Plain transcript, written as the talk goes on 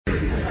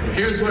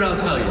Here's what I'll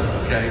tell you,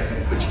 okay?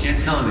 But you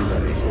can't tell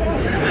anybody.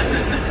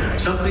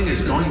 Something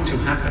is going to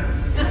happen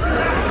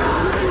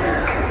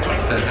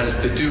that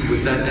has to do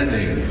with that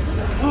ending. It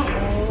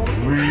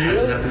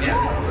hasn't happened yet.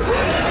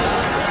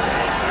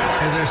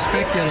 Is there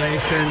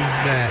speculation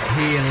that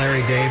he and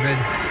Larry David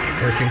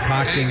are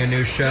concocting a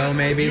new show,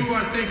 maybe? You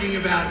are thinking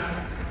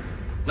about,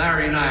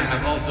 Larry and I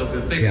have also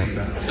been thinking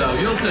about. So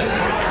you'll see.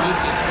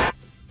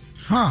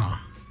 Huh.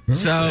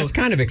 So it's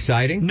kind of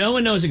exciting. No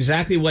one knows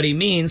exactly what he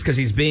means because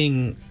he's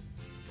being,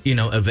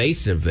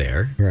 evasive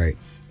there. Right.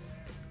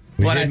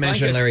 We But did I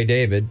mention think Larry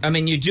David. I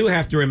mean, you do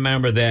have to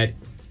remember that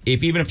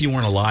even if you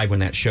weren't alive when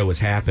that show was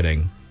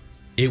happening,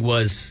 it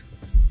was,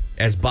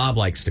 as Bob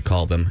likes to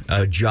call them,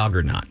 a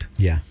juggernaut.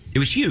 Yeah. It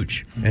was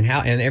huge. And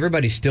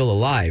everybody's still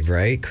alive,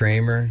 right?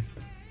 Kramer.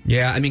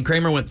 Yeah, I mean,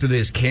 Kramer went through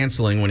this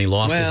canceling when he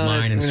lost his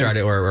mind and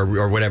started,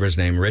 or whatever his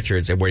name,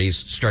 Richards, where he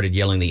started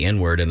yelling the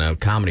N-word in a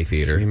comedy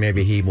theater.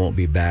 Maybe he won't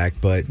be back,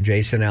 but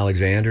Jason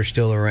Alexander's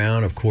still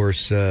around. Of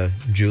course,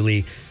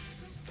 Julia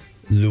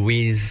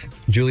Louise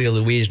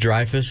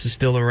Dreyfus is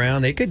still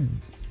around.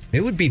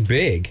 It would be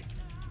big.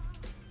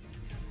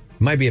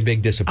 Might be a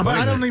big disappointment.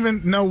 But I don't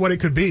even know what it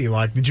could be.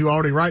 Like, did you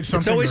already write something?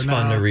 It's always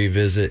fun to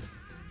revisit.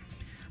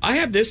 I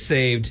have this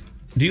saved.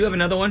 Do you have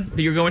another one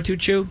that you're going to,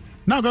 Chew?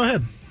 No, go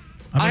ahead.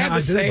 I have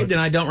this saved, and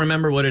I don't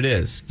remember what it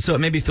is. So it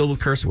may be filled with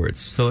curse words.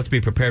 So let's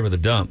be prepared with a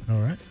dump. All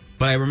right.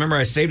 But I remember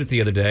I saved it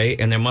the other day,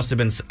 and there must have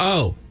been...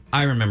 Oh,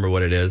 I remember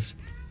what it is.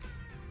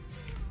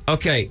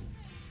 Okay.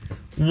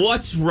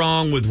 What's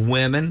wrong with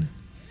women?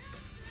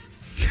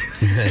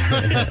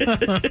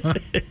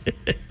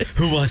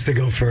 Who wants to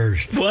go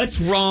first? What's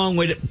wrong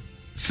with...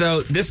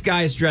 So this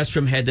guy is dressed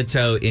from head to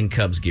toe in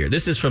Cubs gear.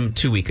 This is from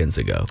 2 weekends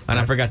ago, and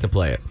I forgot to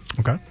play it.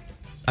 Okay.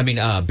 I mean,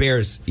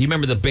 Bears... You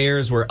remember the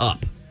Bears were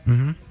up.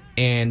 Mm-hmm.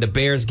 And the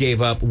Bears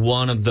gave up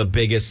one of the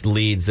biggest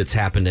leads that's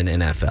happened in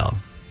NFL.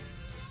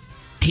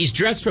 He's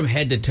dressed from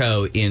head to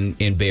toe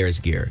in Bears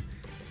gear.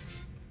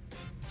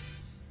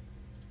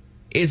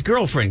 His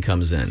girlfriend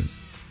comes in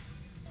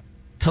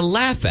to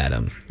laugh at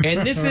him.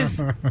 And this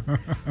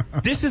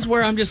is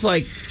where I'm just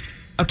like,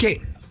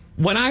 okay,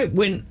 when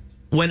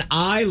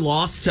I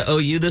lost to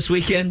OU this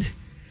weekend,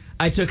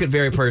 I took it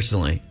very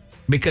personally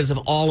because of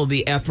all of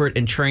the effort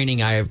and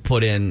training I have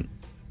put in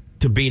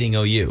to beating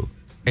OU.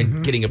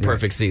 And getting a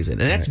perfect season.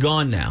 And that's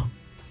gone now.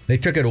 They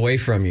took it away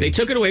from you. They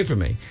took it away from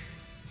me.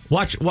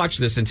 Watch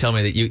this and tell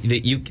me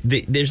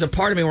that there's a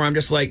part of me where I'm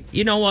just like,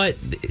 you know what?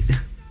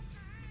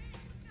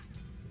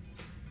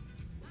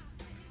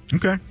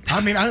 Okay.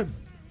 I mean,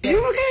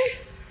 You okay?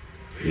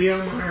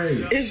 Yeah, I'm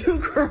alright. Is you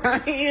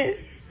crying?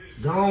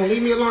 Go on,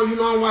 leave me alone. You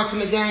know I'm watching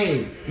the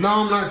game. No,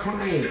 I'm not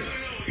crying.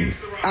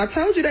 I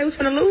told you they was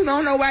finna lose. I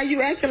don't know why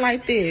you acting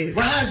like this.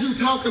 Why is you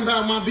talking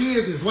about my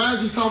business? Why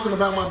is you talking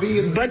about my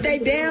business? But they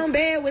down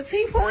bad with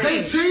 10 points.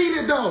 They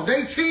cheated, though.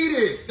 They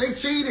cheated.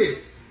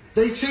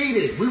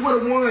 We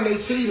would have won. They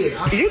cheated.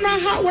 You not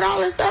hot with all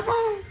this stuff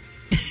on?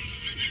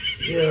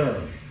 Yeah.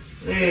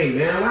 Hey,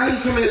 man, why you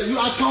coming at you?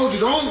 I told you,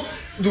 don't.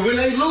 When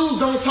they lose,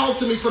 don't talk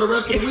to me for the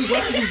rest of the week.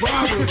 Why are you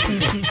bothering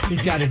me?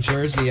 He's got a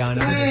jersey on.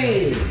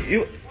 Hey.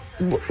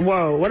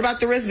 Whoa, what about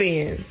the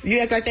wristbands? You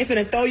act like they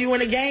finna throw you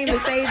in a game to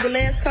save the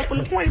last couple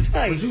of points for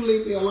you. Would you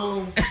leave me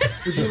alone?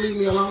 You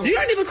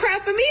don't even cry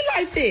for me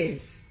like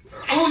this.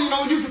 I only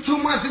know you for 2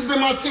 months. It's been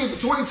my team for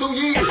 22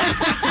 years.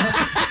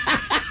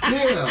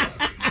 Yeah.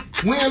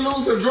 Win,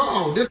 lose, or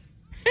draw.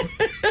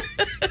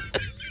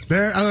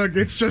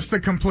 It's just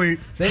a complete...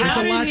 It's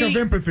a lack of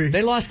empathy.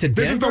 They lost to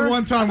Denver? This is the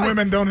one time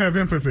women don't have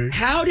empathy.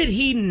 How did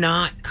he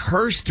not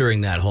curse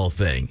during that whole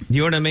thing?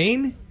 You know what I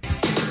mean?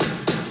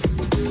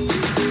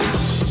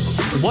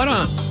 What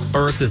on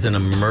earth is an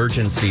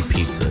emergency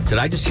pizza? Did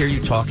I just hear you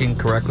talking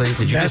correctly?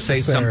 Did you just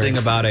say something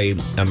about a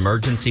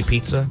emergency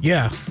pizza?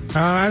 Yeah.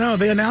 I know.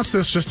 They announced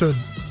this just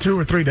 2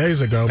 or 3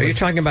 days ago. Are you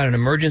talking about an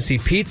emergency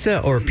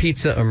pizza or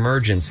pizza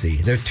emergency?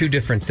 They're two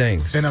different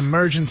things. An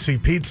emergency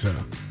pizza.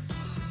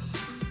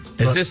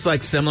 Is this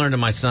like similar to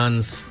my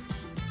son's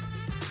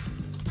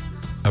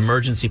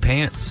emergency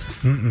pants?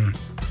 Mm-mm.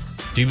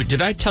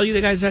 Did I tell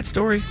you guys that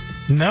story?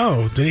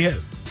 No.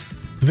 Did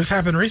this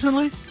happen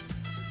recently?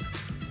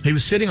 He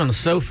was sitting on the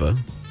sofa.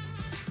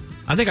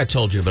 I think I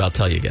told you, but I'll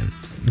tell you again.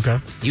 Okay.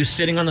 He was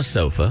sitting on the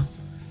sofa,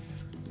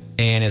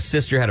 and his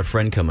sister had a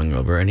friend coming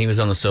over, and he was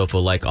on the sofa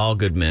like all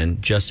good men,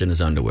 just in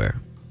his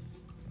underwear.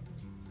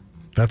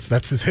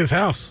 That's his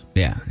house.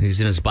 Yeah,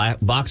 he's in his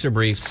boxer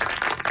briefs,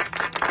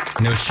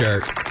 no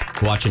shirt,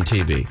 watching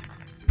TV.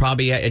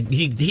 Probably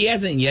he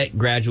hasn't yet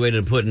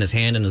graduated to putting his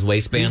hand in his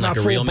waistband like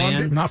a real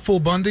man. Not full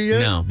Bundy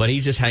yet? No, but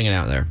he's just hanging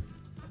out there.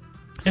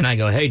 And I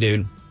go, hey,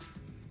 dude,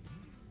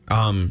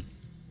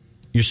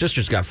 your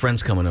sister's got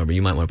friends coming over.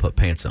 You might want to put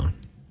pants on.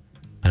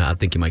 And I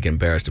think you might get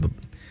embarrassed if a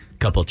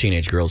couple of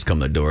teenage girls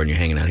come to the door and you're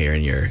hanging out here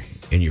in your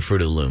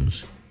Fruit of the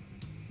Looms.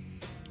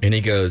 And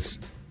he goes,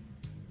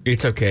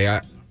 it's okay.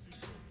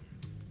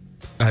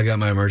 I got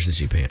my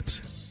emergency pants.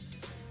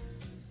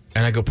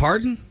 And I go,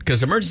 pardon?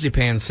 Because emergency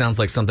pants sounds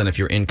like something if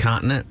you're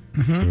incontinent.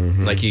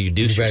 Mm-hmm. Like you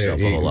douche yourself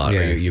a whole lot. Yeah,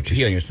 or you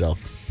pee on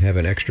yourself. Have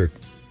an extra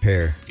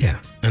pair. Yeah.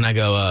 And I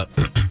go,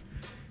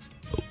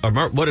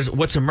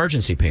 what's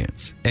emergency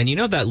pants? And you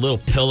know that little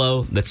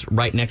pillow that's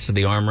right next to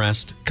the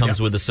armrest comes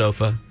with the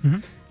sofa?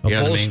 Mm-hmm. A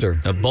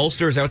bolster. A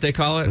bolster, is that what they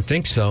call it? I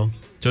think so.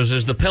 So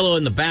there's the pillow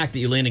in the back that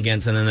you lean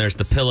against, and then there's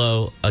the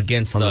pillow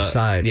against on the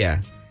side.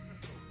 Yeah.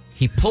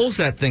 He pulls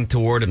that thing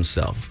toward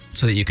himself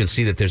so that you can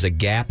see that there's a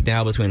gap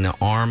now between the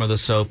arm of the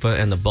sofa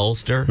and the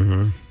bolster.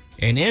 Mm-hmm.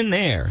 And in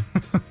there,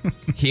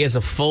 he has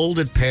a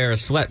folded pair of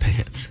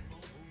sweatpants.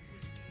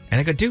 And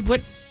I go, dude,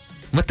 what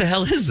the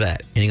hell is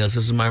that? And he goes,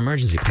 those are my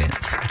emergency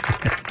pants.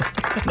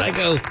 And I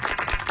go,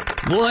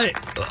 what?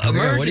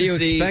 Emergency? What are you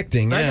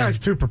expecting? That guy's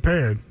too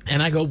prepared.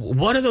 And I go,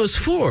 what are those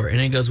for? And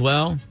he goes,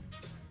 well,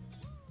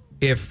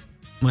 if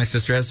my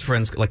sister has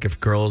friends, like if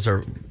girls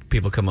or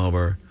people come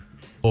over,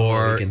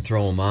 or you can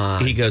throw them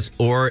on. He goes,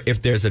 or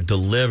if there's a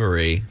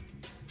delivery,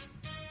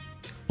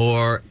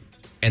 and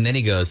then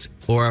he goes,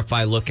 or if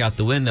I look out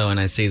the window and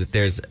I see that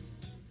there's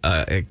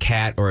a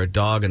cat or a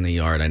dog in the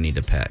yard I need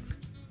to pet.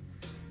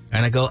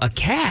 And I go, a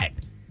cat?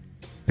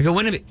 I go,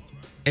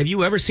 have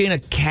you ever seen a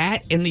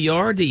cat in the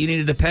yard that you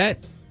needed to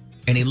pet?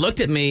 And he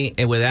looked at me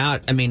and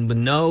with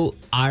no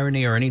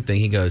irony or anything,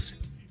 he goes,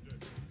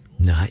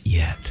 not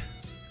yet.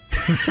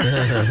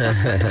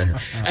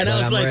 And I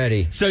was like,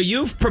 ready. So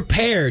you've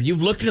prepared,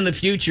 you've looked in the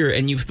future,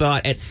 and you've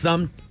thought at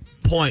some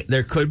point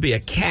there could be a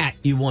cat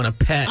you want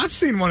to pet. I've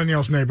seen one in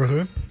y'all's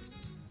neighborhood.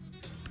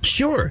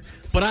 Sure.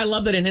 But I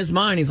love that in his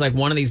mind, he's like,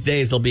 one of these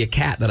days there'll be a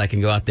cat that I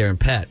can go out there and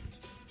pet.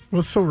 Well,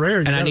 it's so rare.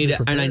 And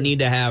I need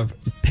to have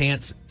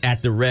pants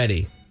at the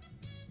ready.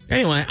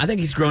 Anyway, I think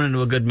he's grown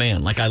into a good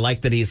man. Like, I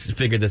like that he's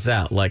figured this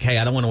out. Like, hey,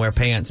 I don't want to wear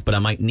pants, but I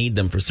might need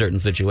them for certain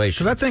situations.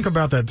 Because I think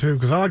about that, too,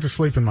 because I like to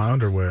sleep in my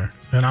underwear.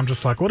 And I'm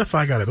just like, what if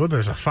I got it? What,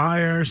 there's a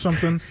fire or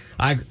something?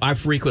 I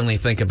frequently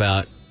think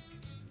about,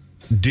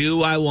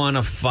 do I want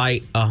to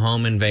fight a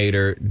home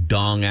invader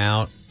dong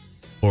out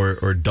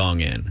or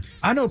dong in?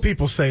 I know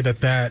people say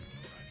that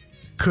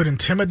could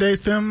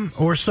intimidate them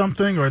or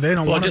something, or they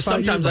don't want to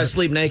fight you. Sometimes I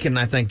sleep naked and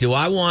I think, do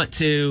I want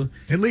to...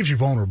 It leaves you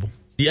vulnerable.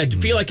 Yeah, I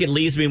feel like it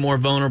leaves me more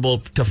vulnerable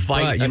to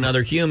fight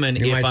another human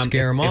if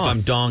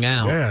I'm dong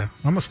out. Yeah,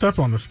 I'm going to step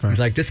on this thing. He's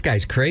like, this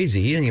guy's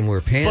crazy. He didn't even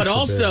wear pants. But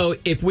also,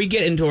 if we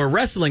get into a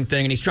wrestling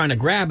thing and he's trying to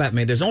grab at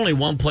me, there's only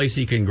one place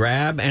he can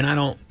grab, and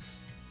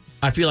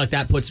I feel like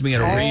that puts me in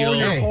a real...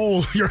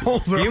 Your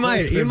holes are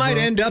You might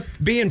end up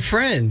being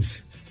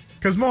friends.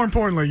 Because more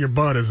importantly, your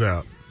butt is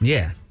out.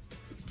 Yeah.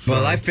 So,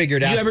 well, I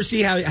figured out... You ever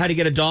see how to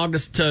get a dog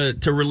to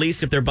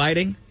release if they're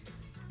biting?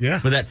 Yeah.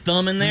 With that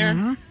thumb in there?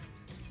 Mm-hmm.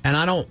 And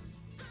I don't...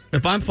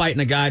 If I'm fighting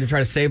a guy to try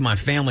to save my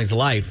family's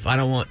life, I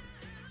don't want...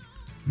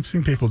 I've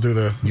seen people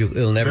do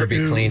it'll never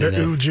be clean enough.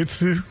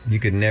 Jiu-jitsu. You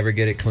could never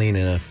get it clean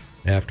enough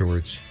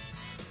afterwards.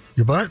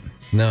 Your butt?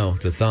 No,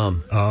 the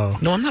thumb. Oh.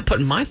 No, I'm not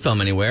putting my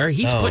thumb anywhere.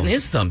 He's putting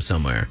his thumb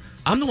somewhere.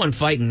 I'm the one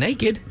fighting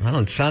naked.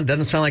 Doesn't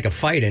sound like a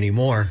fight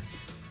anymore.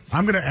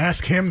 I'm going to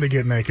ask him to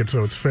get naked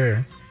so it's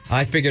fair.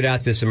 I figured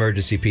out this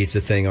emergency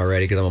pizza thing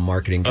already because I'm a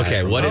marketing guy.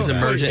 Okay, what is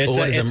emergency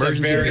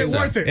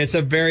pizza? It's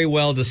a very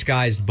well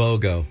disguised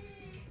BOGO.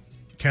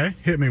 Okay,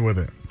 hit me with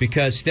it.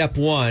 Because step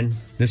one,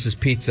 this is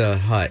Pizza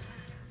Hut.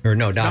 Or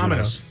no,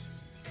 Domino's.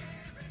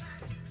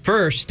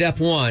 First, step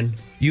one,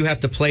 you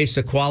have to place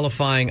a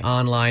qualifying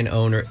online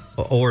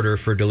order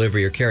for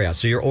delivery or carryout.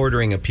 So you're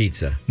ordering a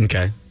pizza.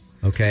 Okay.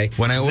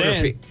 When I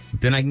order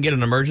then I can get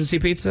an emergency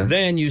pizza?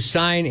 Then you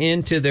sign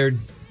into their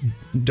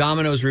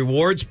Domino's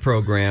Rewards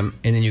program,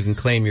 and then you can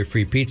claim your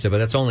free pizza, but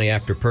that's only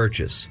after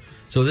purchase.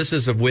 So this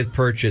is a with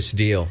purchase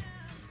deal.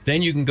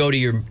 Then you can go to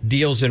your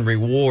deals and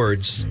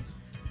rewards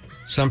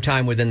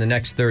sometime within the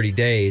next 30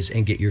 days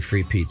and get your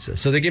free pizza.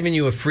 So they're giving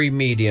you a free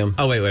medium.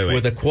 Oh, wait.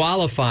 With a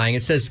qualifying,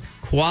 it says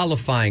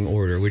qualifying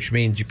order, which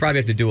means you probably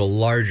have to do a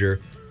larger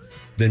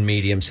than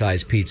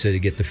medium-sized pizza to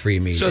get the free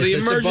medium. So the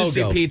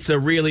emergency pizza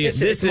really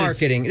this is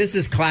marketing. This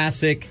is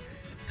classic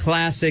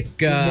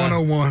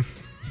 101.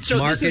 So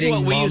marketing this is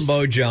what we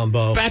mumbo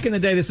jumbo. Back in the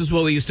day, this is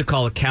what we used to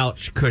call a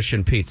couch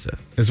cushion pizza,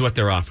 is what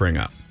they're offering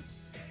up.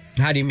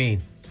 How do you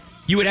mean?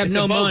 You would have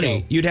no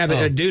money. You'd have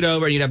a dude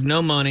over, and you'd have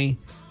no money,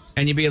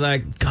 and you'd be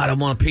like, God, I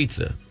want a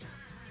pizza.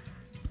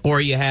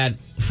 Or you had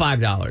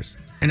 $5.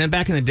 And then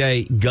back in the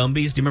day,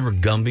 Gumby's, do you remember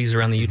Gumby's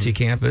around the UT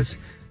campus?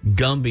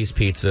 Gumby's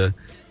pizza,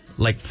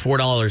 like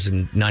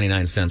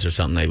 $4.99 or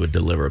something, they would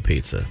deliver a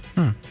pizza.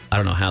 I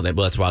don't know how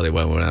that's why they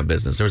went out of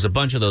business. There was a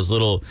bunch of those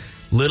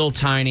little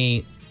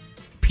tiny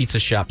pizza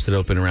shops that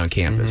open around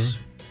campus.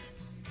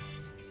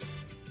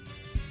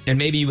 And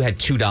maybe you had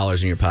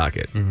 $2 in your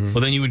pocket.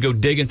 Well, then you would go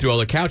digging through all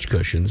the couch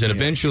cushions, and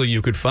eventually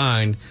you could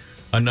find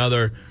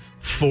another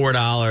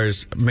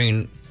 $4. I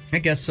mean, I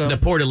guess so. The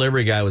poor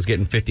delivery guy was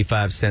getting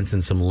 55 cents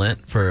and some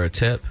lint for a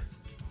tip.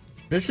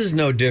 This is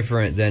no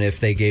different than if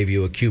they gave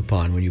you a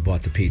coupon when you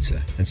bought the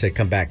pizza and said,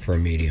 come back for a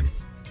medium.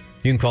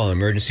 You can call it an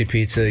emergency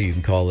pizza. You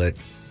can call it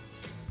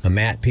a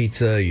mat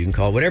pizza. You can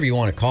call it whatever you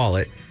want to call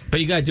it. But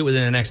you got to do it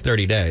within the next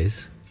 30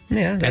 days.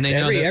 Yeah, and they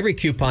know every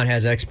coupon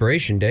has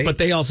expiration date. But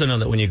they also know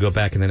that when you go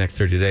back in the next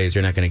 30 days,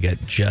 you're not going to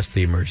get just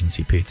the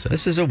emergency pizza.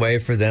 This is a way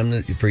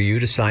for you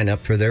to sign up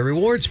for their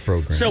rewards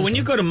program. So when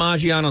you go to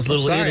Maggiano's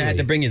Little sorry, Italy, I had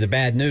to bring you the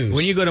bad news.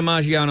 when you go to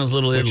Maggiano's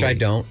Little Italy, which I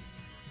don't.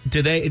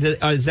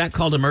 Is that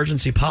called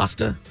emergency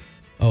pasta?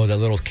 Oh, the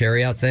little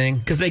carryout thing?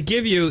 Because they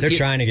give you... They're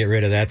trying to get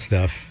rid of that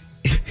stuff.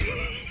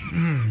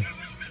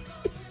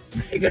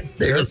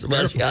 There's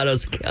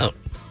Maggiano's account.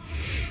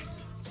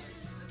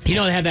 You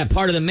know, they have that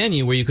part of the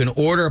menu where you can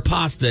order a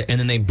pasta and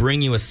then they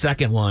bring you a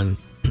second one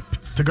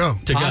to go.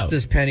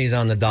 Pasta's pennies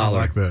on the dollar.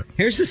 I like that.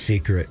 Here's the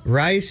secret.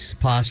 Rice,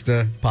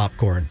 pasta,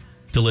 popcorn.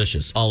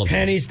 Delicious. All of them.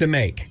 Pennies to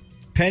make.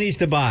 Pennies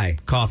to buy.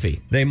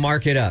 Coffee. They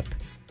mark it up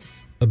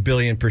 1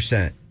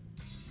 billion%.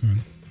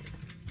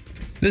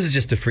 This is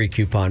just a free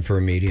coupon for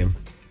a medium.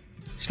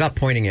 Stop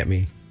pointing at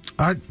me.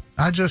 I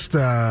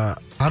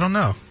don't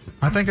know.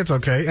 I think it's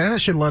okay. And it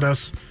should let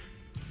us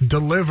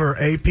deliver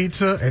a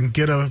pizza and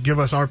give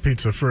us our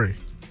pizza free.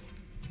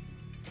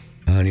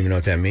 I don't even know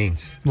what that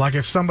means. Like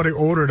if somebody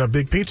ordered a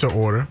big pizza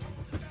order,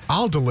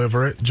 I'll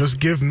deliver it. Just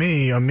give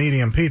me a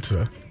medium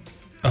pizza.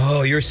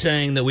 Oh, you're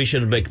saying that we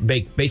should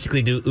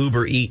basically do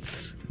Uber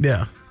Eats.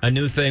 Yeah. A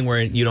new thing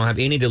where you don't have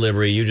any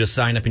delivery. You just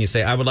sign up and you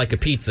say, I would like a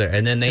pizza.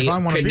 And then they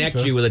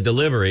connect you with a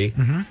delivery.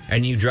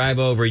 And you drive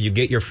over, you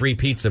get your free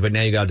pizza, but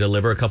now you got to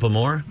deliver a couple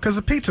more? Because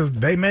the pizza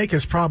they make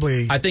is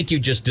probably... I think you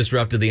just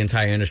disrupted the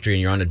entire industry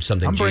and you're onto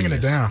something I'm bringing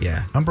genius. it down.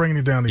 Yeah. I'm bringing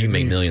it down to you your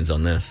make knees. millions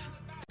on this.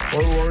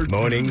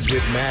 Mornings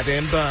with Matt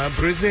and Bob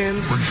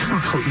presents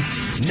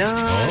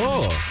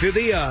Nods to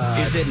the Odd.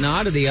 Is it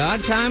not at the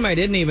odd time? I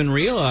didn't even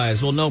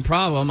realize. Well, no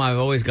problem. I've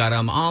always got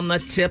them on the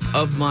tip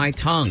of my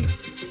tongue.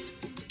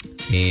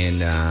 And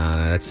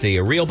let's see.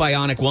 A real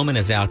bionic woman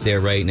is out there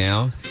right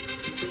now.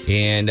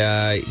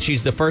 And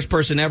she's the first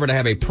person ever to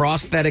have a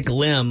prosthetic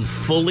limb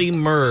fully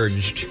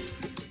merged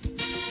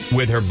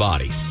with her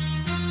body.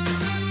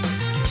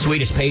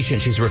 Swedish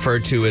patient, she's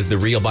referred to as the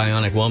real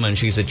bionic woman.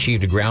 She's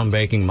achieved a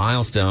groundbreaking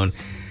milestone.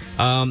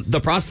 The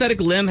prosthetic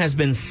limb has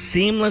been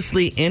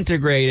seamlessly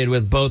integrated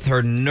with both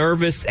her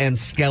nervous and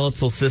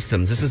skeletal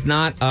systems. This is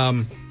not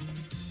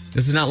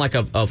like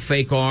a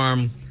fake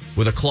arm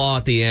with a claw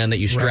at the end that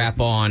you strap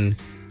on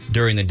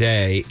during the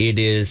day. It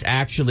is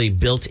actually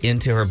built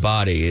into her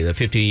body. The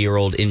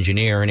 50-year-old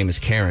engineer, her name is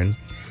Karen,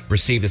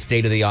 received a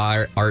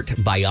state-of-the-art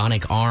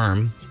bionic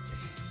arm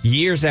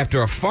years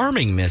after a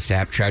farming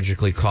mishap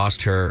tragically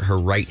cost her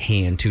right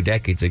hand 2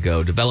 decades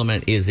ago.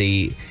 Development it's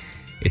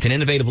an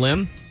innovative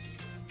limb,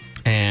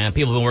 and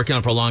people have been working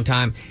on it for a long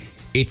time.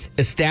 It's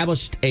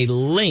established a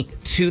link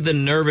to the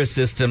nervous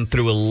system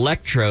through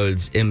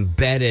electrodes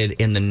embedded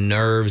in the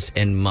nerves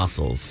and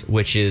muscles,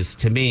 which is,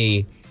 to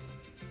me,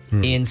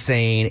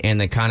 insane,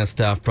 and the kind of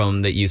stuff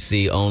that you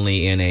see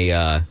only in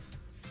a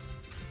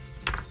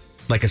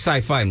like a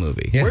sci-fi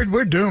movie. Yeah.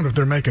 We're doomed if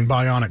they're making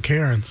bionic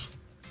Karens.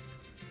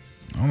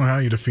 I don't know how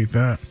you defeat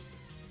that.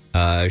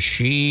 I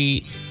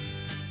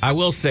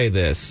will say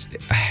this.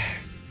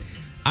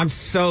 I'm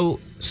so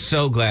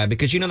glad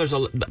because, there's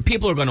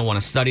people are going to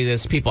want to study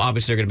this. People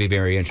obviously are going to be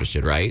very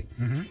interested, right?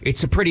 Mm-hmm.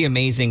 It's a pretty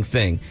amazing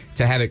thing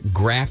to have it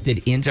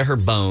grafted into her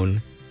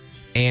bone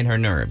and her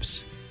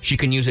nerves. She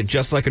can use it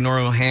just like a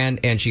normal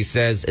hand, and she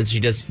says she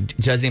doesn't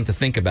have to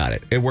think about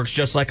it. It works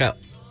just like a...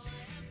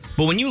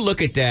 But when you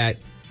look at that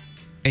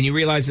and you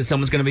realize that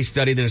someone's going to be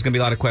studied, there's going to be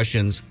a lot of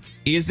questions.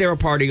 Is there a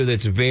part of you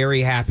that's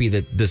very happy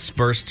that this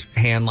first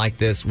hand like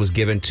this was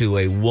given to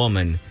a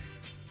woman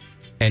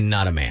and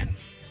not a man?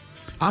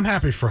 I'm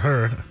happy for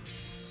her.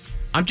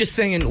 I'm just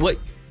saying, what...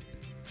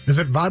 Does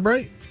it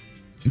vibrate?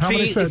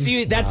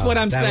 See, that's what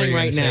I'm saying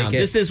right now.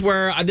 This is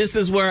where I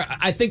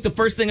think the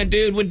first thing a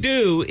dude would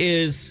do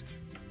is...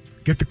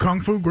 Get the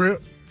kung fu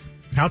grip.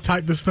 How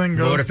tight this thing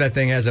goes. What if that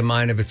thing has a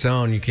mind of its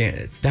own? You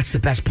can't... That's the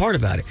best part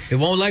about it. It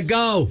won't let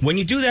go. When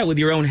you do that with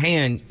your own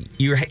hand,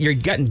 you're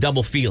getting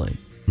double feeling.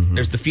 Mm-hmm.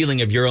 There's the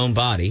feeling of your own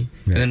body,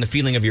 and then the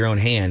feeling of your own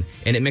hand,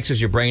 and it mixes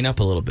your brain up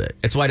a little bit.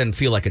 That's why it doesn't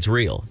feel like it's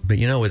real. But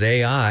with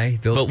AI,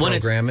 they'll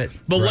program it.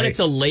 But when it's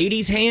a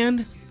lady's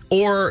hand,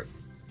 or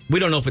we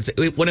don't know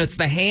if when it's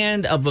the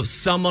hand of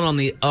someone on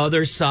the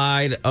other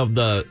side of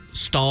the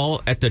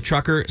stall at the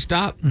trucker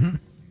stop,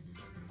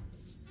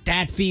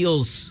 that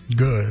feels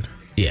good.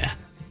 Yeah.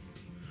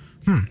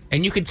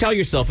 And you can tell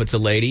yourself it's a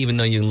lady, even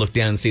though you can look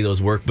down and see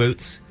those work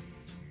boots.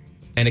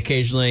 And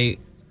occasionally...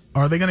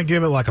 Are they going to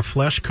give it like a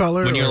flesh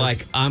color? When you're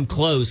like, I'm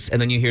close,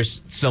 and then you hear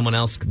someone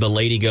else, the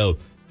lady, go,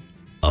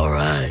 all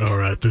right. All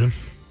right, then.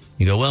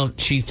 You go, well,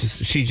 she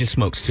just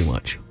smokes too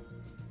much.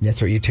 That's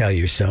what you tell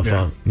yourself.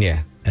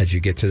 Yeah. As you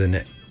get to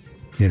the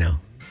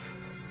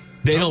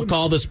They don't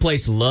call this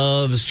place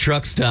Love's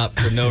Truck Stop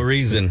for no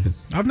reason.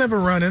 I've never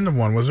run into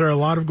one. Was there a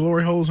lot of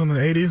glory holes in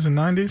the 80s and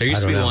 90s? There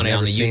used to be one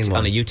on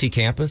the UT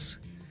campus.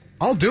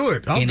 I'll do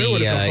it. I'll do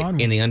it if I find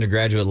one. In the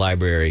undergraduate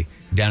library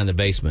down in the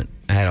basement.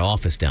 I had an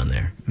office down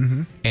there.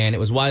 Mm-hmm. And it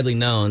was widely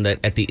known that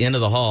at the end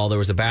of the hall, there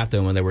was a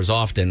bathroom and there was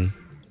often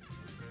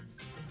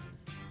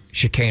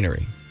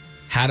chicanery.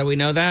 How do we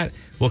know that?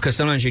 Well, because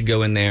sometimes you'd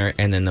go in there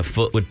and then the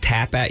foot would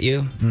tap at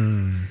you.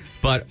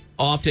 But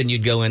often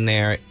you'd go in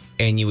there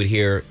and you would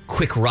hear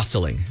quick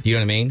rustling. You know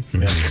what I mean?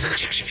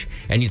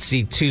 And you'd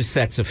see two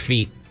sets of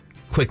feet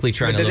quickly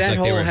trying to look like they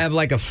were... Did that hole have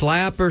like a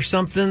flap or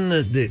something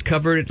that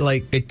covered it?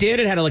 Like it did.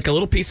 It had like a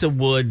little piece of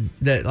wood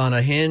that on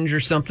a hinge or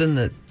something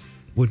that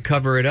would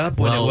cover it up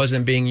when it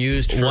wasn't being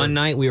used for... One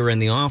night we were in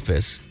the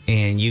office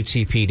and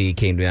UTPD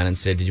came down and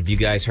said, have you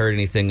guys heard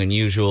anything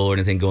unusual or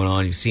anything going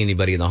on? You see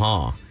anybody in the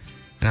hall?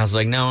 And I was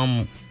like, no,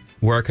 I'm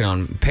working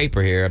on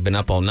paper here. I've been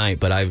up all night,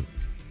 but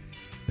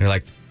they're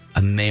like,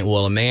 a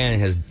man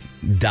has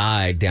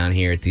died down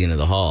here at the end of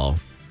the hall.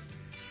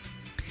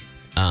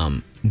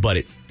 But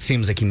it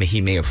seems like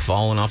he may have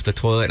fallen off the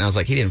toilet. And I was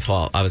like, he didn't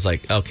fall. I was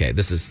like, okay,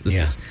 this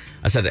is.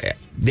 I said,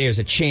 there's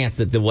a chance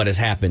that what has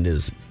happened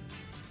is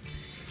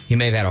he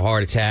may have had a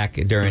heart attack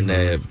during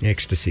the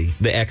ecstasy.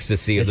 The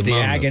ecstasy of the moment.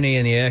 It's the agony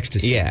and the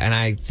ecstasy. Yeah, and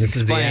I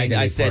explained.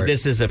 I said,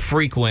 this is a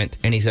frequent.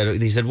 And he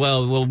said,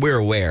 well, we're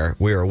aware.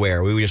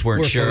 We just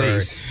weren't sure.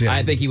 Police. Yeah.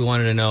 I think he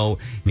wanted to know,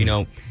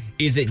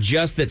 is it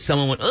just that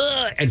someone went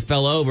and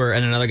fell over,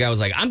 and another guy was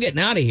like, I'm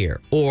getting out of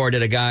here, or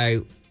did a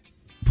guy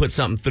put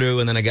something through,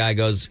 and then a guy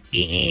goes,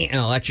 and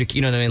electric,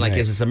 you know what I mean? Like,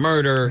 is this a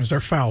murder? Is there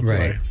foul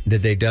play? Right.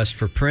 Did they dust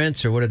for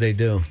prints, or what did they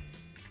do?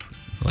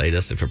 Well, they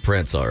dusted for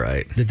prints, all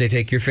right. Did they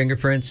take your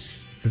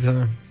fingerprints?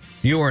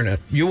 You weren't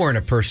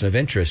a person of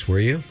interest, were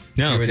you?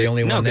 No. You were the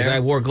only one there? No, because I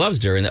wore gloves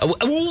during that.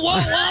 Mornings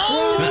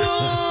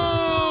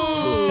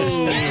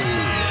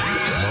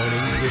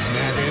with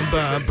Matt and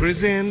Bob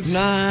presents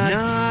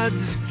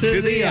Nods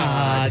to the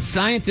Odds.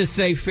 Scientists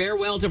say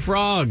farewell to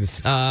frogs.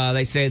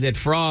 They say that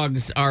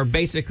frogs are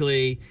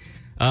basically,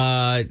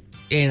 and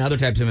other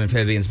types of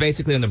amphibians,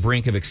 basically on the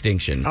brink of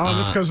extinction. Oh,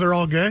 just because they're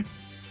all gay?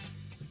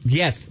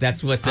 Yes,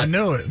 that's what... I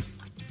know it.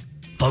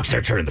 Folks,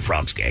 they're turning the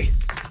frogs gay.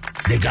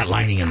 They've got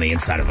lining in the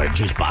inside of a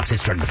juice box.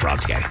 It's turning the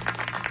frogs gay.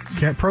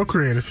 Can't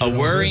procreate if you A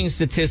worrying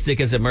statistic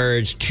has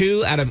emerged.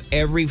 2 out of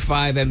every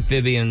 5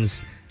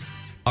 amphibians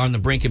are on the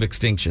brink of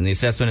extinction. The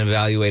assessment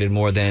evaluated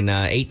more than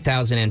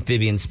 8,000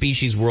 amphibian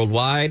species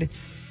worldwide,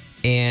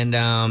 and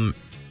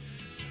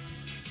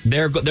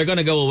they're going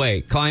to go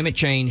away. Climate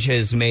change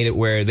has made it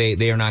where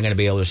they are not going to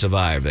be able to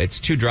survive. It's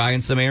too dry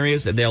in some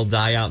areas. They'll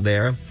die out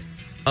there.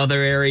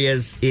 Other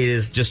areas, it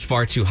is just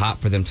far too hot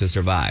for them to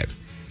survive.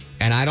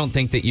 And I don't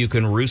think that you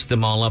can roost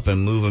them all up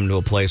and move them to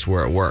a place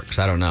where it works.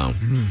 I don't know.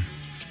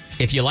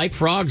 If you like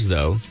frogs,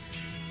 though,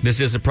 this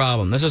is a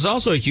problem. This is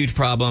also a huge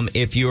problem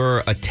if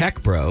you're a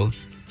tech bro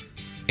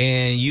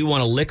and you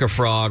want to lick a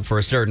frog for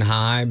a certain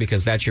high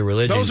because that's your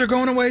religion. Those are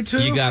going away,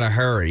 too? You got to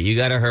hurry. You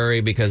got to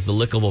hurry because the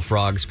lickable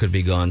frogs could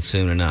be gone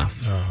soon enough.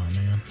 Oh,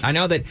 man. I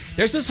know that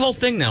there's this whole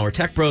thing now where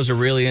tech bros are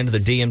really into the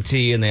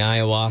DMT and the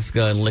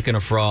ayahuasca and licking a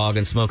frog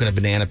and smoking a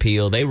banana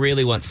peel. They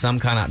really want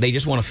some kind of... They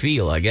just want to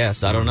feel, I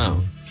guess. I don't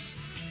know.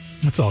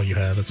 That's all you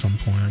have at some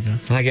point, I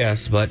guess. I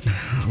guess, but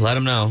let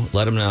them know.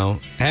 Let them know.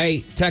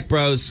 Hey, tech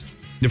bros,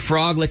 the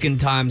frog licking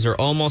times are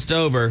almost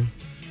over.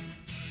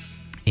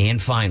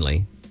 And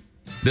finally,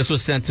 this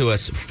was sent to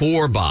us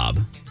for Bob.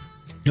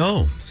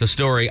 Oh. It's a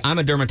story. I'm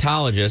a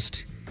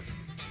dermatologist.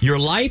 Your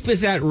life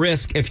is at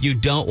risk if you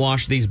don't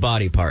wash these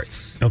body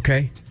parts.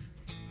 Okay.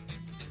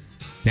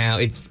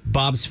 Now,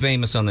 Bob's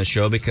famous on the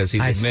show because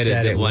he's admitted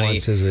said that it when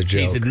once as a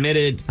joke. He's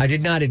admitted... I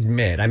did not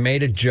admit. I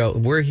made a joke.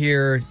 We're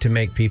here to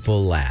make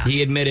people laugh.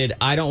 He admitted,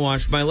 I don't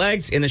wash my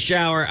legs in the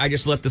shower. I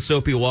just let the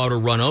soapy water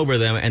run over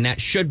them, and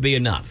that should be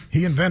enough.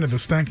 He invented the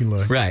stanky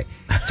leg. Right.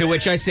 To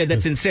which I said,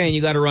 that's insane.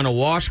 You got to run a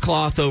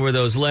washcloth over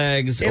those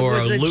legs or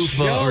a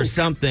loofah or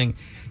something.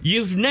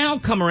 You've now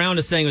come around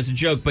to saying it was a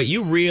joke, but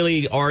you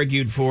really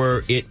argued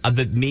for it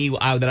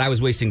that I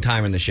was wasting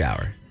time in the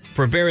shower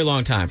for a very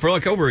long time, for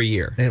like over a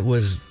year. It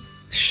was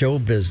show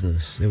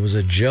business. It was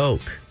a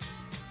joke.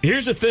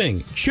 Here's the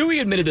thing. Chewy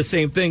admitted the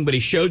same thing, but he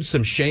showed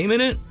some shame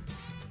in it.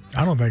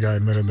 I don't think I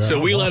admitted that. So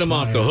we let him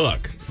off the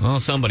hook. Well,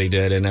 somebody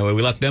did, and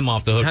we let them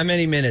off the hook. How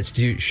many minutes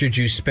should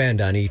you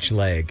spend on each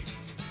leg?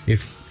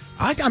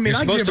 I mean, you're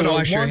supposed to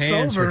wash your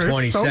hands for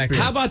 20 seconds.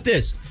 How about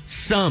this?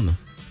 Some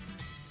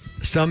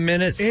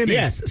minutes?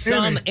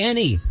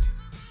 Any.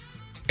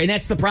 And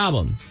that's the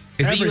problem.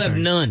 Is that you have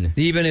none.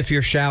 Even if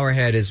your shower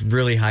head is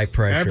really high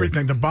pressure.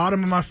 Everything. The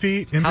bottom of my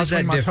feet, in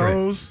between my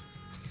toes.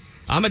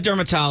 I'm a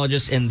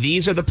dermatologist, and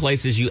these are the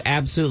places you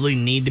absolutely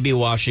need to be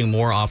washing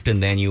more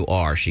often than you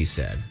are, she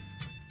said.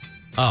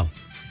 Oh.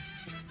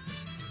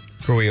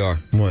 Here we are.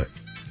 What?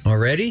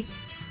 Already?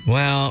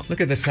 Well,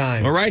 look at the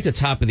time. We're right at the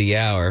top of the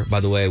hour. By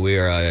the way, we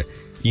are,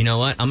 you know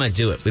what? I'm going to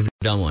do it. We've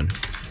done one.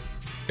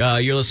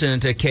 You're listening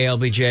to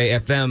KLBJ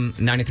FM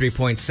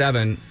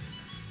 93.7,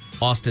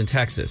 Austin,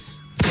 Texas.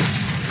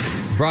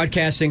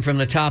 Broadcasting from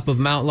the top of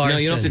Mount Larson.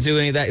 No, you don't have to do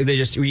any of that.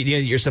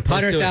 You're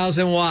supposed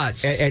 100,000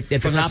 watts. At the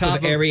top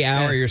of every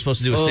hour, you're supposed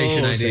to do a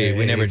station ID.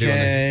 We never do it.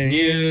 Can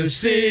you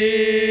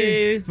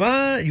see?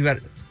 What? You got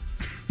it.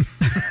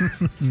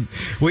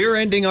 We are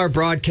ending our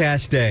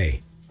broadcast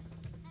day.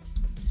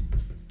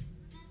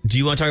 Do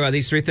you want to talk about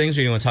these 3 things,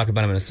 or do you want to talk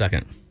about them in a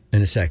second?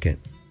 In a second.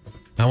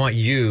 I want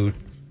you...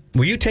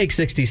 Will you take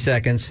 60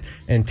 seconds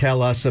and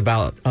tell us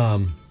about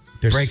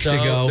There's breaks to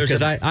go,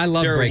 because I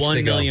love breaks to go. There are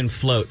 1 million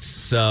floats,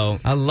 so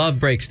I love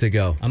breaks to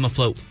go. I'm a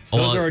float.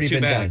 Those already too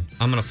been bad. done.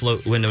 I'm going to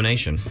float Window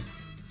Nation.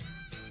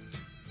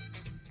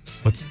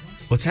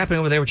 What's happening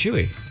over there with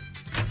Chewy?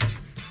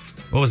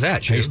 What was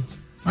that, Chewy?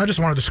 I just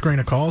wanted to screen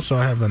a call, so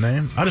I have the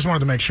name. I just wanted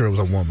to make sure it was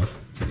a woman.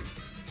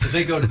 Because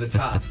they go to the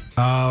top.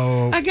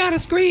 Oh. I got a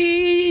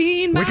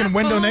screen. We can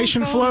Window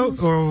Nation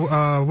float,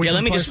 or we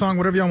can play a song,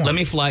 whatever y'all want. Let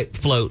me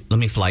float. Let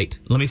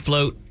me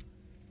float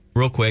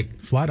real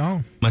quick. Flight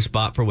on. My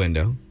spot for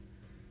Window.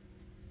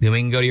 Then we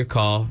can go to your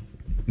call.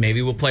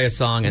 Maybe we'll play a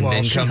song and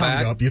then come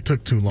back. Up. You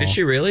took too long. Did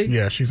she really?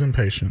 Yeah, she's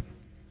impatient.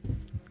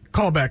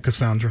 Call back,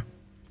 Cassandra.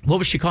 What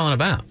was she calling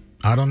about?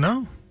 I don't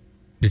know.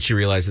 Did she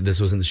realize that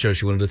this wasn't the show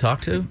she wanted to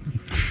talk to?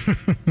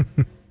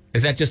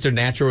 Is that just a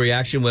natural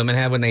reaction women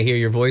have when they hear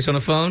your voice on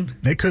a phone?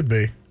 It could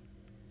be.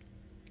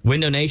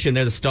 Window Nation,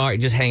 they're the star.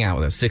 Just hang out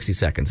with us. 60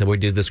 seconds. And we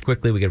do this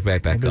quickly. We get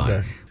right back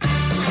on.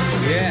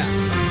 Yeah.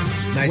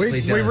 Nicely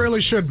done. We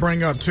really should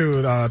bring up,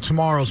 too,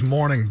 tomorrow's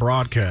morning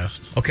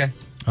broadcast. Okay.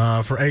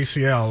 For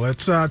ACL.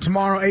 It's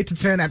tomorrow, 8 to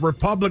 10 at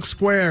Republic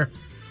Square.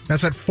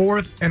 That's at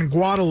 4th and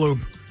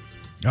Guadalupe.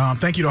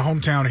 Thank you to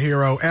hometown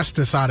hero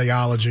Estes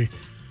Ideology.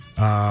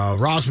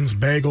 Rosin's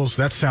Bagels.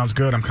 That sounds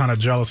good. I'm kind of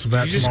jealous of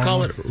that. Did you just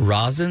call it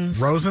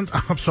Rosin's? Rosin's?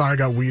 I'm sorry, I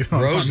got weed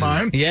on my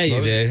mind. Yeah,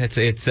 you did.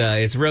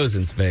 It's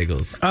Rosin's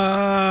Bagels.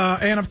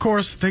 And of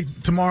course,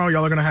 tomorrow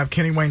y'all are going to have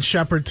Kenny Wayne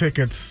Shepherd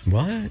tickets.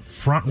 What?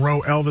 Front row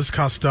Elvis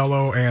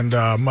Costello and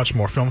much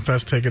more. Film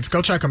Fest tickets.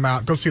 Go check them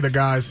out. Go see the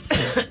guys.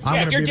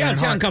 If you're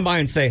downtown, come by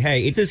and say,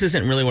 hey, if this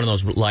isn't really one of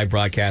those live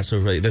broadcasts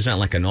where there's not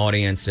like an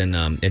audience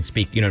and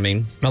speak, you know what I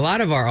mean? A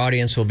lot of our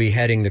audience will be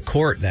heading to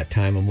court that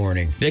time of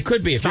morning. It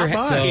could be. Stop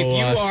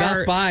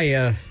by.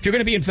 If you're going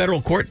to be in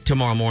federal court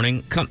tomorrow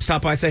morning,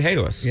 stop by, say hey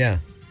to us. Yeah.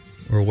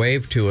 Or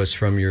wave to us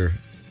from your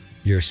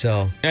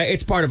cell.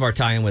 It's part of our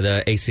tie-in with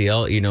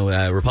ACL. You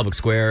know, Republic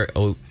Square.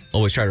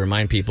 Always try to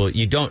remind people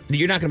you can't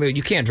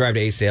drive to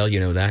ACL. You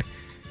know that.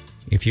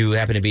 If you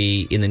happen to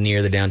be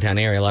near the downtown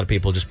area, a lot of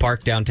people just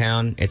park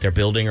downtown at their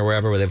building or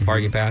wherever where they have a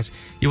parking pass.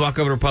 You walk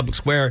over to Republic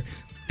Square.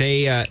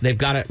 They've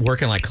got it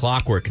working like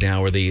clockwork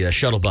now, where the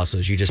shuttle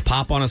buses. You just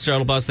pop on a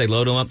shuttle bus, they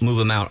load them up, move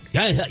them out.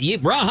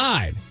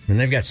 Rawhide. And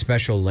they've got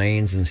special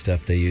lanes and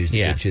stuff they use to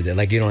get you there.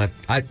 Like, you don't have...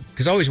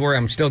 Because I always worry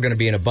I'm still going to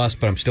be in a bus,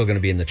 but I'm still going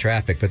to be in the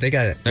traffic. But they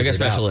got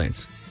special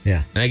lanes. Yeah.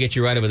 And they get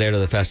you right over there to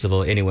the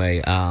festival.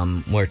 Anyway,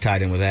 we're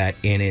tied in with that.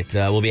 And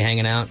we'll be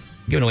hanging out,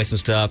 giving away some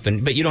stuff.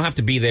 But you don't have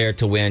to be there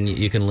to win.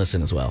 You can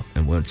listen as well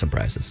and win some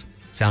prizes.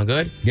 Sound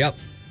good? Yep.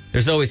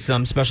 There's always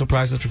some special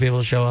prizes for people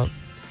to show up.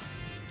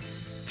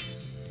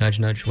 Nudge,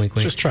 nudge, wink,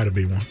 wink. Just try to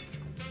be one.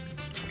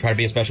 Try to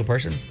be a special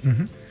person?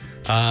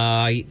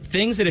 Mm-hmm.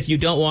 Things that if you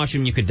don't watch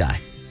them, you could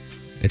die.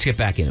 Let's get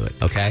back into it,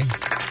 okay?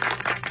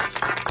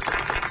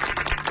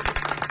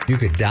 You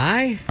could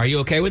die? Are you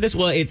okay with this?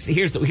 Well,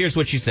 here's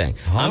what she's saying.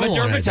 I'm a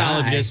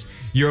dermatologist.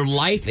 Your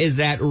life is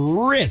at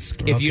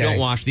risk if you don't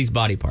wash these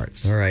body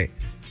parts. All right.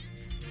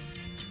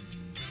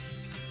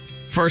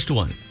 First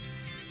one.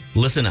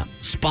 Listen up.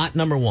 Spot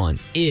number 1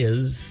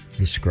 is...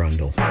 the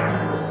scrundle.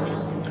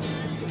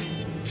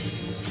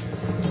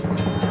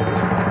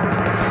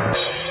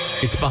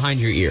 It's behind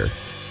your ear.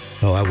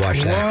 Oh, I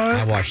watched that.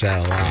 What? I watched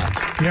that a lot.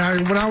 Yeah,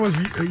 when I was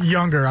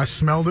younger, I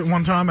smelled it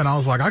one time, and I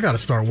was like, I got to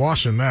start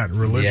washing that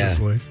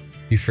religiously. Yeah.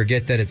 You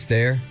forget that it's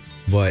there,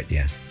 but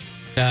yeah.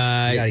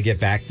 You got to get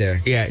back there.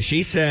 Yeah,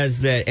 she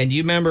says that, and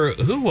you remember,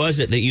 who was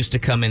it that used to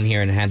come in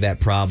here and had that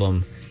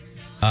problem?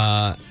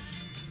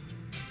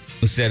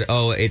 Who said,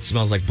 oh, it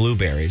smells like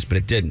blueberries, but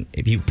it didn't.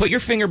 If you put your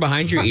finger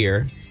behind your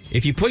ear,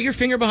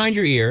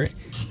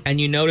 and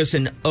you notice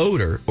an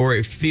odor, or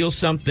you feel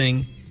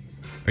something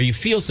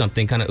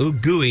kind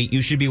of gooey,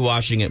 you should be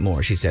washing it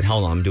more. She said,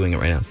 hold on, I'm doing it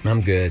right now.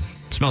 I'm good.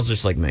 It smells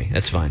just like me.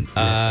 That's fine.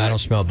 I don't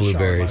smell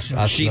blueberries.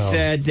 She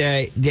said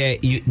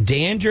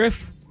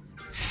dandruff,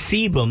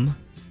 sebum,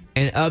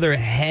 and other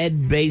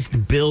head-based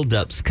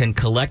buildups can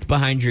collect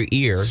behind your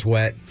ear.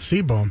 Sweat.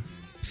 Sebum.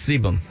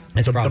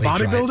 That's the probably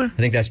bodybuilder? dry. I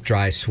think that's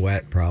dry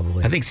sweat,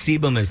 probably. I think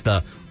sebum is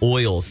the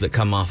oils that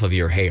come off of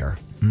your hair.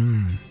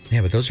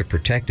 Yeah, but those are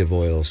protective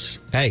oils.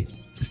 Hey,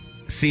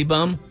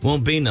 sebum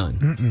won't be none.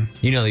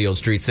 Mm-mm. You know the old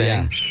street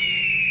saying.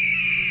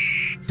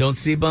 Yeah. Don't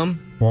sebum,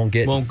 won't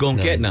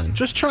get none.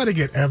 Just try to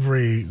get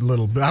every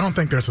little bit. I don't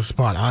think there's a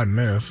spot I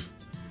miss.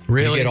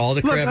 Really? You get all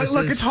the crevices?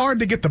 Look, it's hard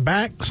to get the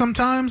back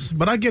sometimes,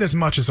 but I get as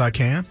much as I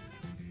can.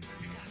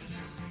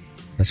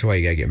 That's why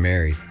you got to get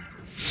married.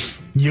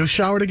 You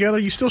shower together?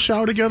 You still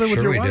shower together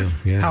with your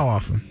wife? Do, yeah. How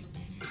often?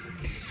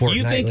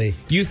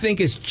 You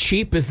think as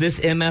cheap as this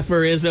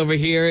MFer is over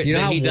here, you know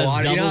that how he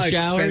does double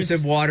showers?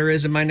 Expensive water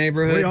is in my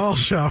neighborhood? We all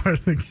shower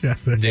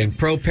together. And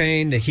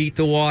propane to heat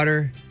the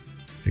water,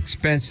 it's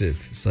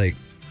expensive. It's like,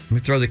 let me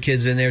throw the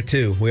kids in there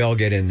too. We all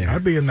get in there.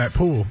 I'd be in that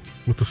pool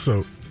with the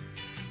soap.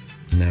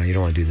 No, you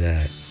don't want to do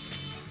that.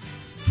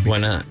 Why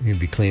not? You'd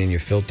be cleaning your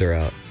filter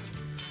out.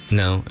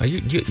 No.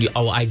 You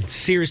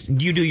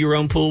do your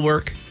own pool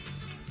work?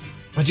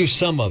 I do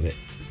some of it.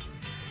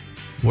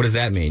 What does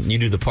that mean? You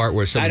do the part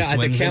where someone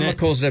swims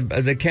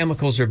the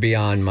chemicals are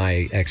beyond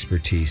my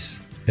expertise.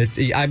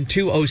 I'm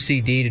too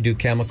OCD to do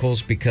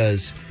chemicals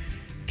because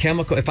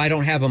if I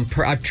don't have them,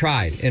 I've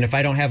tried, and if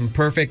I don't have them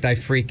perfect, I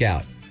freak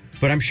out.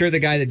 But I'm sure the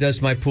guy that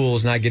does my pool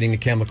is not getting the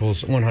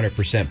chemicals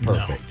 100%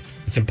 perfect. No.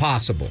 It's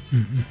impossible.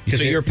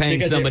 So you're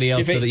paying somebody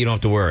else so that you don't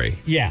have to worry.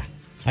 Yeah,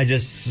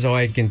 so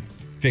I can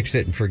fix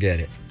it and forget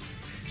it.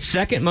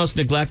 Second most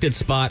neglected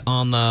spot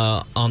on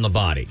the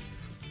body.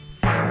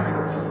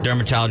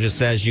 Dermatologist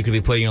says you could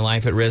be putting your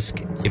life at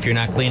risk if you're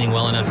not cleaning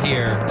well enough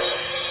here.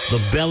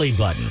 The belly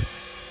button.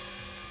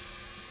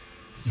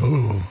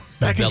 Ooh,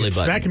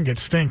 that can get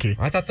stinky.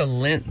 I thought the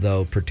lint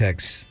though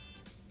protects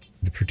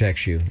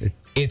you.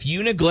 If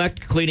you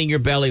neglect cleaning your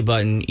belly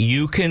button,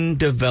 you can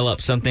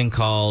develop something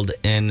called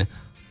an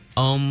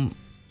omphalolith.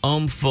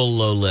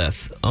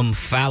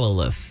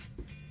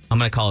 I'm going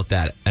to call it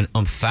that, an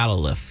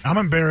omphalolith. I'm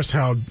embarrassed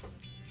how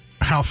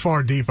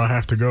far deep I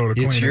have to go to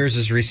clean it. Yours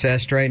is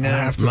recessed right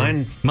now?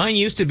 Mine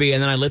used to be,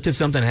 and then I lifted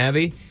something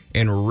heavy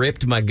and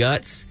ripped my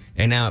guts,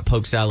 and now it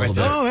pokes out a little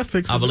bit. Oh, that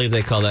fixes it. I believe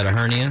they call that a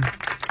hernia.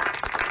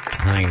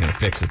 I ain't going to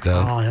fix it,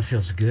 though. Oh, that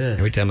feels good.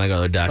 Every time I go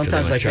to the doctor,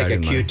 sometimes I take a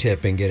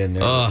Q-tip and get in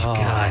there. Oh,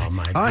 God.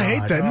 My God. I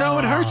hate that. No,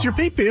 it hurts your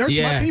pee-pee. It hurts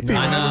my pee-pee.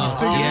 I know.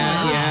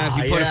 Yeah.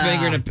 If you put a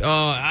finger in a...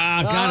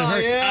 God, it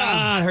hurts.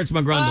 Yeah. It hurts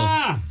my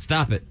grundle.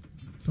 Stop it.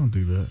 Don't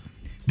do that.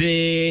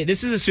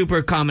 This is a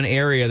super common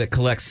area that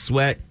collects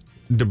sweat,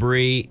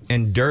 debris,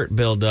 and dirt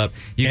buildup.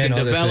 You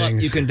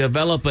can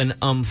develop an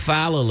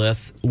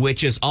omphalolith,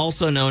 which is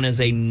also known as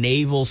a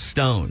navel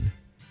stone.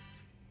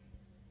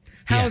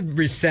 How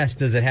recessed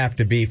does it have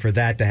to be for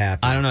that to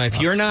happen? I don't know. If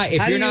you're not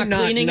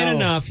cleaning it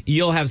enough,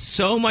 you'll have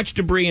so much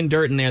debris and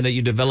dirt in there that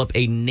you develop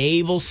a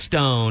navel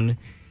stone.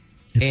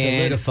 It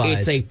solidifies.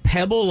 It's a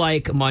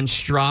pebble-like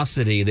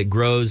monstrosity that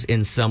grows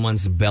in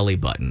someone's belly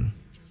button.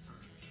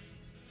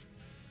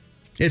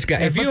 If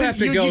you have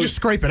to go, you just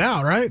scrape it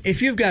out, right?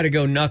 If you've got to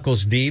go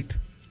knuckles deep.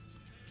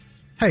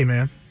 Hey,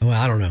 man. Well,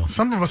 I don't know.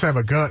 Some of us have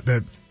a gut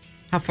that.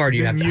 How far do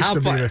you have to? How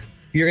far?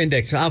 Your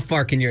index. How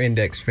far can your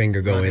index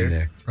finger go in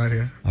there? Right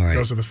here. All right.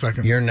 Goes to the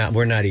second.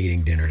 We're not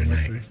eating dinner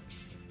tonight.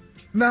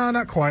 No,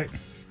 not quite.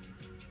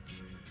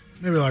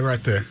 Maybe like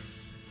right there.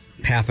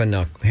 Half a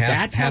knuckle.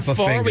 That's half how a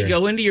far finger. we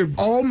go into your.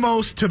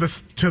 Almost to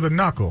the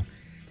knuckle.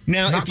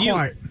 Now, not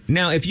quite.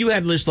 If you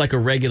had just like a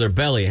regular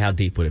belly, how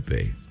deep would it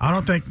be? I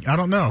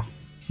don't know.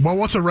 Well,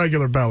 what's a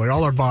regular belly?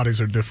 All our bodies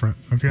are different,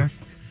 okay?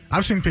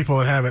 I've seen people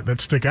that have it that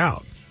stick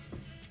out.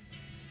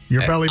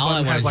 Your belly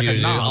button has like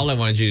a knob. All I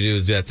wanted you to do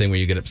is do that thing where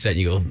you get upset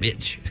and you go,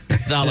 bitch.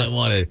 That's all I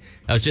wanted.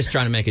 I was just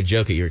trying to make a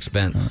joke at your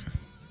expense.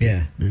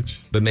 Yeah. Bitch.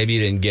 But maybe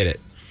you didn't get it.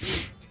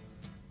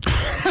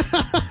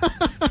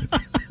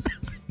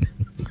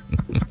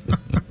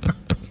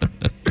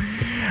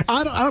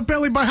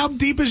 How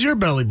deep is your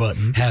belly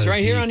button? It's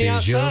right here on the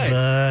outside. Your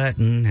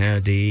button? How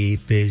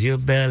deep is your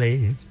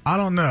belly? I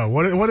don't know.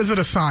 What is it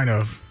a sign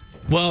of?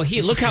 Well,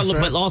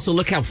 but also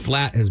look how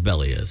flat his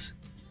belly is.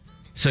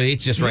 So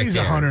it's just right there. He's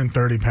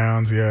 130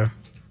 pounds, yeah.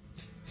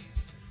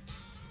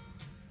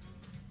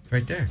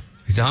 Right there.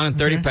 He's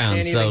 130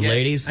 pounds. So,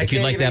 ladies, if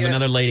you'd like to have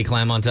another lady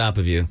climb on top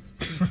of you,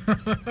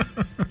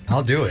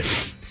 I'll do it.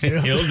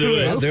 He'll do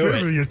it. He'll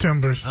scissor your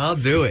timbers. I'll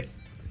do it.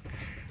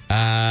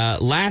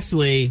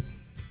 Lastly,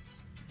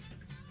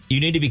 you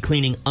need to be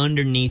cleaning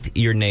underneath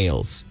your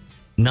nails,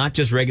 not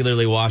just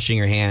regularly washing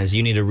your hands.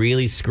 You need to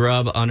really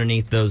scrub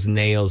underneath those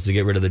nails to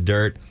get rid of the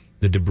dirt,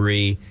 the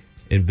debris,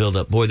 and build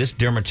up. Boy, this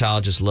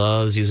dermatologist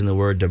loves using the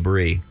word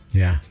debris.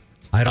 Yeah.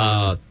 I don't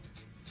know.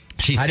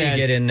 She How says,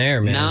 do you get in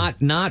there, man?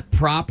 Not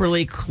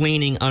properly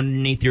cleaning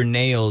underneath your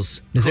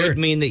nails could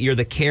mean that you're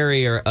the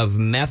carrier of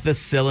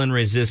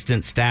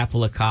methicillin-resistant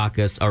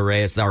Staphylococcus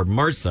aureus, or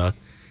MRSA.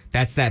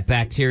 That's that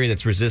bacteria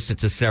that's resistant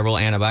to several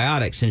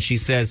antibiotics. And she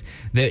says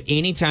that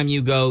anytime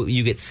you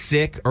get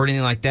sick or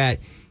anything like that,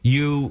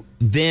 you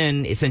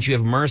then, since you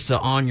have MRSA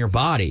on your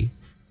body,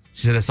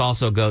 she said this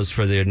also goes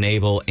for the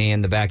navel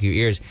and the back of your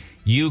ears,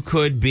 you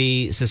could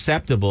be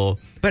susceptible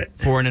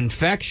for an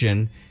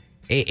infection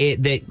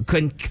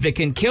that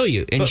can kill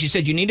you. And she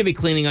said you need to be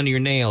cleaning under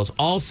your nails.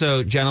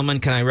 Also, gentlemen,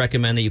 can I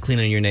recommend that you clean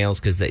under your nails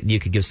because you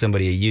could give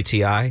somebody a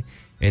UTI,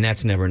 and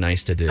that's never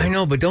nice to do. I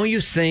know, but don't you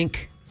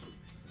think,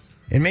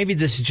 and maybe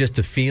this is just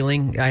a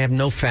feeling, I have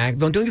no fact,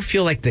 don't you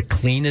feel like the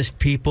cleanest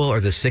people are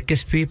the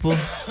sickest people?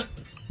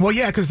 Well,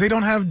 yeah, because they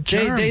don't have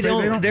germs. They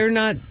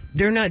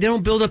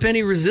don't build up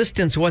any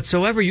resistance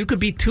whatsoever. You could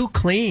be too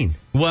clean.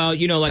 Well,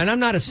 and I'm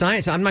not a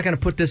scientist. I'm not going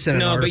to put this in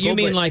an article. No, but you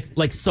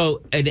mean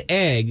so an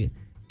egg.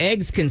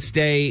 Eggs can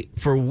stay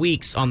for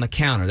weeks on the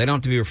counter. They don't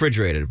have to be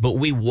refrigerated. But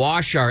we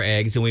wash our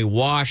eggs, and we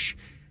wash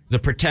the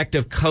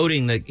protective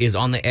coating that is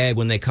on the egg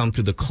when they come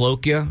through the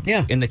cloaca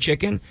in the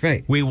chicken.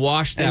 Right. We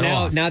wash that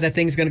off. Now that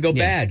thing's going to go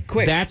bad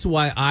quick. That's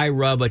why I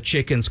rub a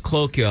chicken's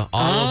cloaca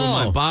all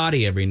over my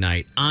body every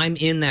night. I'm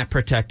in that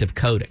protective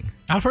coating.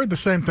 I've heard the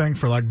same thing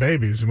for like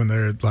babies when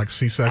they're like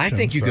C-section. I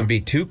think you can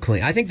be too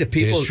clean. I think the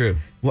people... It is true.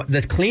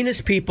 The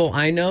cleanest people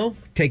I know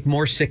take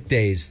more sick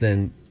days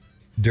than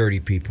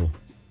dirty people.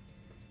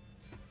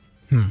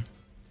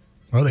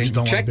 Well, they just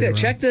don't check want to be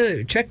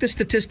around. check the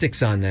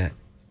statistics on that.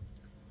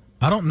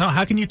 I don't know.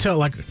 How can you tell?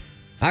 Like,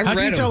 how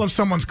can you tell if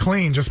someone's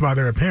clean just by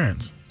their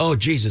appearance? Oh,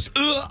 Jesus.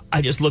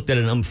 I just looked at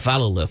an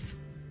umphalolith.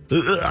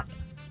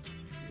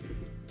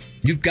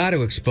 You've got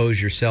to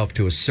expose yourself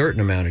to a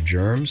certain amount of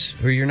germs,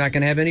 or you're not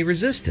going to have any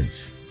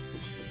resistance.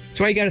 That's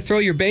why you got to throw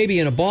your baby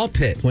in a ball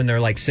pit when they're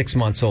like 6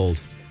 months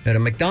old at a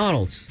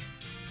McDonald's.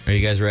 Are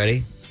you guys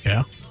ready?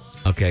 Yeah.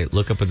 Okay,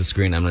 look up at the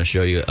screen. I'm going to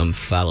show you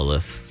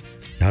umphaloliths.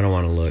 I don't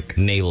want to look.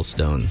 Navel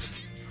stones.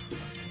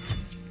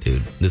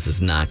 Dude, this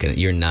is not going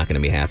to... You're not going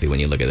to be happy when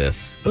you look at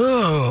this.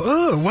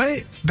 Oh,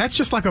 wait. That's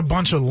just like a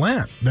bunch of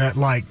lint that,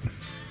 like...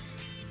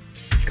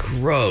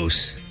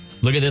 Gross.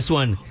 Look at this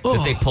one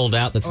that they pulled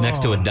out that's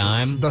next to a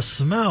dime. The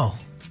smell.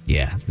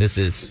 Yeah, this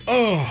is...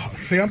 Oh,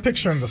 see, I'm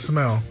picturing the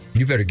smell.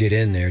 You better get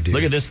in there, dude.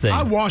 Look at this thing.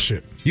 I wash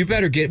it. You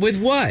better get...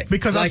 With what?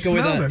 Because I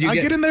smell it. I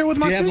get in there with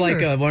my finger. Do you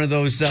have like one of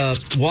those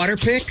water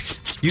picks?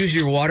 Use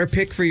your water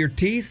pick for your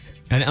teeth?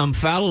 An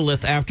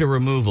umphalolith after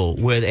removal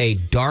with a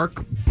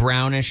dark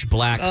brownish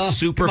black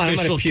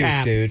superficial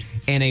cap dude.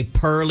 And a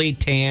pearly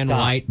tan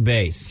white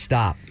base.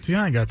 Stop. See,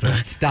 I ain't got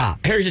that.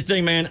 Stop. Here's the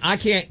thing, man. I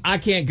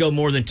can't go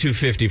more than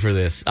 $250 for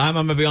this. I'm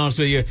gonna be honest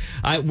with you.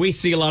 We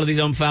see a lot of these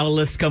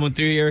umphaloliths coming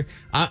through here.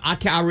 I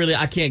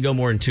can't go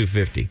more than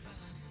 $250.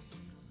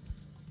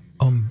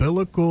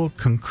 Umbilical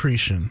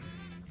concretion.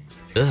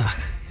 Ugh.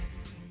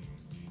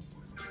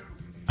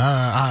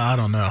 I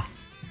don't know.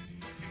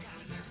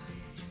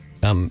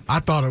 I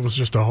thought it was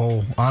just a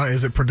whole...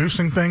 is it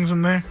producing things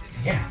in there?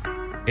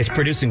 Yeah. It's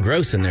producing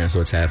gross in there is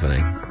what's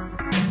happening.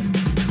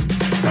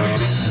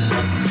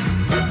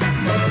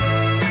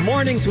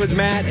 Mornings with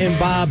Matt and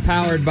Bob,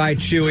 powered by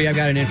Chewy. I've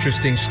got an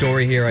interesting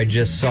story here I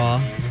just saw.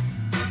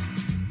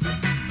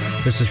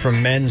 This is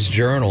from Men's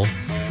Journal.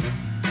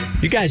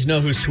 You guys know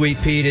who Sweet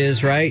Pete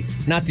is, right?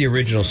 Not the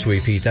original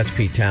Sweet Pete. That's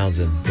Pete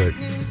Townsend. But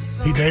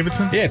Pete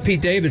Davidson? Yeah,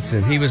 Pete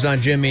Davidson. He was on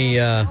Jimmy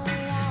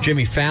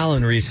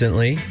Fallon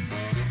recently.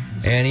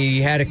 And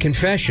he had a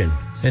confession.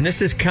 And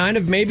this is kind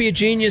of maybe a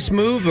genius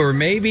move, or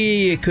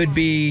maybe it could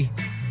be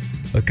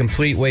a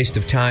complete waste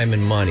of time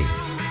and money.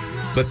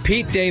 But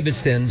Pete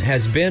Davidson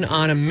has been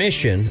on a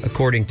mission,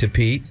 according to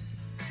Pete.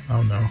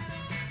 Oh, no.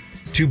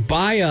 To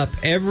buy up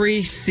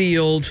every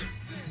sealed,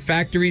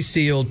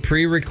 factory-sealed,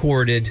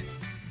 pre-recorded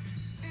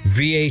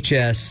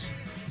VHS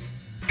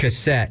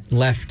cassette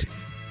left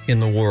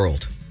in the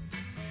world.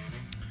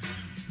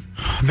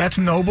 That's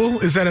noble?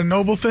 Is that a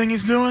noble thing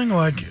he's doing?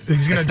 Like,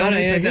 he's going to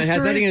donate to history? It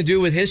has nothing to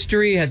do with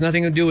history. It has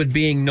nothing to do with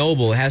being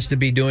noble. It has to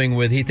be doing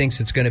with, he thinks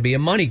it's going to be a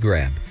money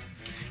grab.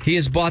 He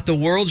has bought the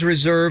world's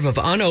reserve of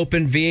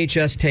unopened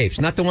VHS tapes.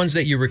 Not the ones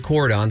that you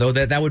record on, though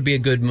that would be a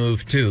good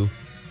move, too.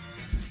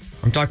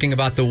 I'm talking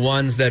about the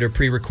ones that are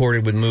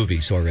pre-recorded with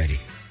movies already.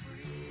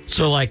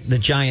 So, like the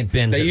giant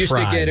bins they at used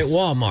Fry's. to get at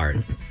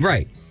Walmart.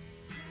 Right.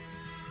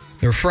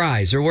 Or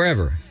Fry's or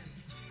wherever.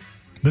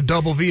 The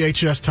double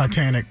VHS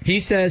Titanic. He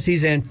says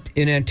he's in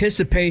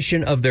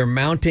anticipation of their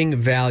mounting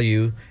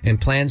value and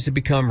plans to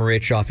become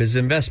rich off his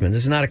investment.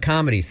 This is not a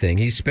comedy thing.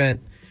 He started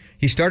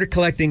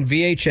collecting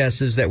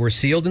VHSs that were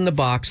sealed in the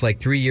box like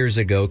 3 years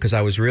ago because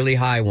I was really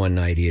high one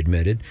night, he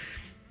admitted.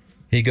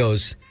 He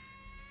goes,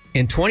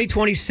 in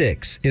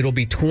 2026, it'll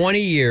be 20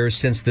 years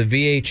since the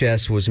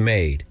VHS was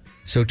made.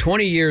 So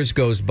 20 years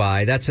goes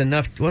by. That's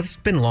enough. Well, it's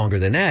been longer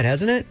than that,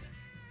 hasn't it?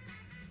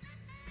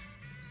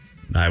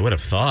 I would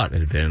have thought it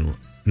had been...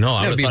 No,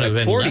 I would have thought it would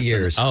have been 40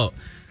 years. Oh,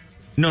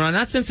 no,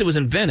 not since it was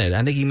invented.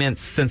 I think he meant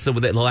since the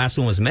last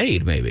one was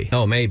made, maybe.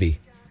 Oh, maybe.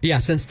 Yeah,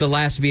 since the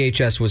last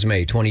VHS was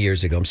made 20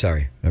 years ago. I'm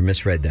sorry. I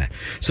misread that.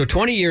 So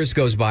 20 years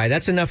goes by.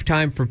 That's enough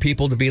time for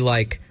people to be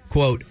like,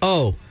 quote,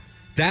 oh,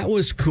 that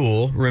was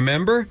cool,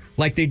 remember?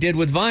 Like they did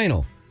with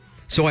vinyl.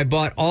 So I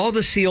bought all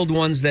the sealed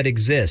ones that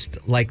exist,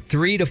 like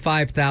 3,000 to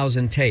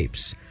 5,000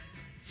 tapes.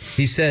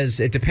 He says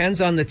it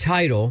depends on the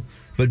title,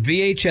 but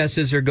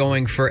VHSs are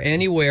going for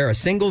anywhere, a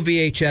single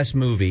VHS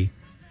movie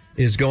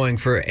is going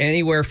for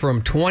anywhere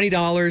from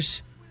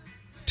 $20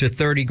 to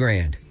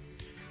 $30,000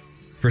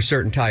 for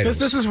certain titles.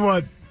 This is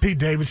what Pete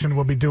Davidson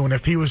would be doing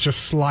if he was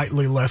just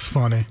slightly less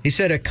funny. He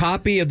said a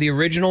copy of the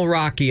original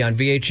Rocky on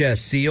VHS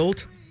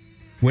sealed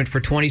went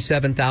for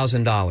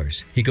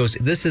 $27,000. He goes,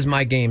 this is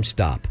my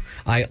GameStop.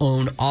 I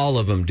own all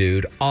of them,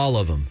 dude. All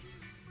of them.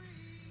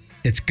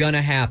 It's going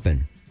to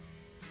happen.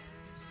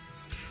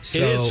 So,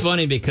 it is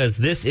funny because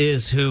this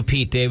is who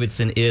Pete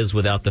Davidson is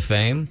without the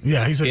fame.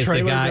 Yeah, he's a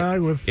trailer guy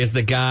with... Is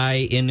the guy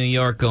in New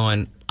York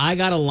going, I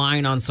got a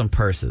line on some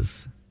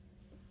purses.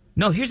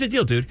 No, here's the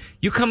deal, dude.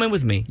 You come in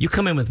with me.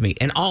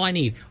 And all I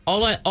need,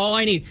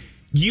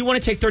 you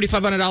want to take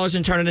 $3,500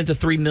 and turn it into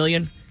 $3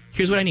 million?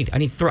 Here's what I need. I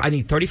need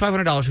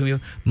 $3,500 from you.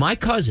 My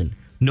cousin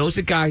knows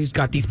a guy who's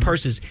got these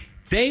purses.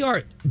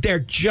 They're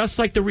just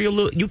like the real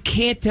Louis. You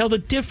can't tell the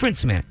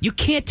difference, man. You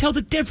can't tell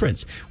the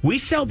difference. We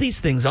sell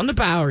these things on the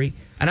Bowery,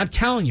 and I'm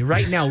telling you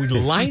right now, we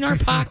line our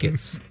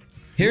pockets.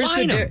 Here's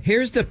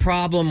the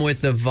problem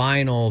with the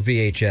vinyl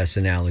VHS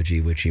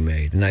analogy which he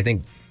made, and I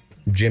think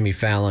Jimmy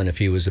Fallon, if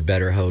he was a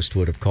better host,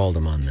 would have called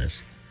him on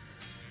this.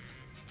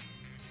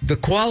 The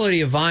quality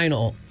of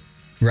vinyl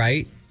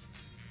right,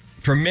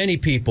 for many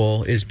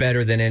people is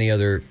better than any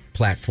other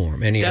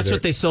platform. That's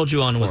what they sold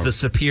you on was the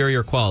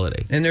superior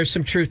quality. And there's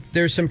some truth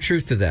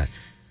to that.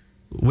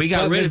 We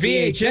got rid of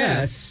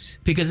VHS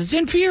because it's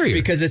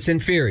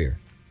inferior.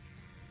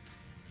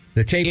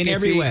 The tape in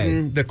gets every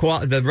eaten,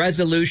 way. The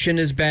resolution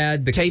is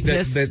bad.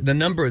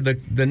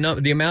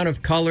 The amount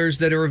of colors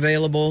that are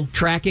available,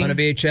 tracking on a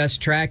VHS,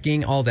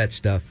 tracking, all that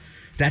stuff.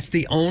 That's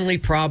the only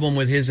problem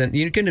with his.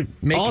 You can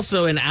make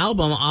also an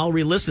album I'll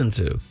re-listen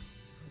to.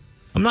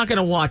 I'm not going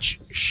to watch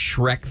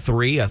Shrek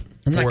 3 I'm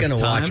not going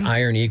to watch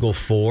Iron Eagle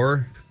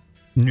 4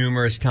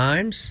 numerous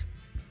times.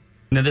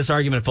 Now this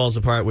argument falls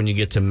apart when you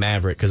get to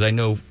Maverick because I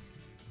know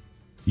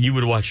you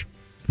would watch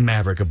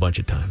Maverick a bunch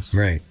of times.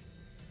 Right.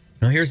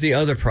 Now, here's the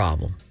other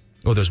problem.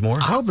 Oh, there's more?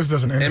 I hope this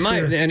doesn't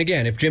interfere. And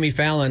again, if Jimmy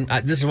Fallon...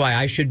 this is why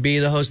I should be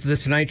the host of The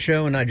Tonight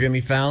Show and not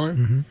Jimmy Fallon.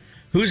 Mm-hmm.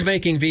 Who's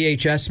making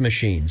VHS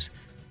machines?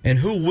 And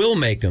who will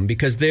make them?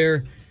 Because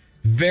they're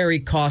very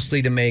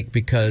costly to make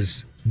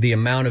because the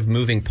amount of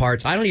moving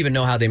parts... I don't even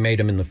know how they made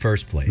them in the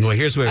first place. Well,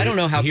 here's where I don't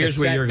know how you're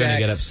going to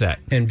get upset.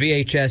 And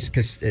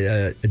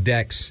VHS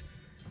decks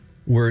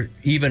were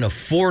even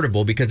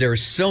affordable because there were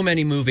so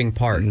many moving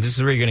parts. And this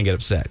is where you're going to get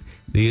upset.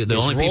 The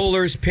only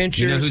rollers,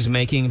 pinchers. You know who's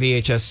making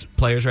VHS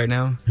players right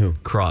now? Who?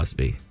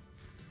 Crosby.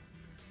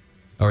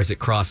 Or is it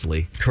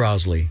Crossley?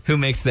 Crosley. Who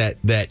makes that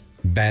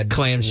bad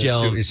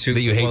clamshell that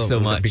you hate so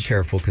much? Be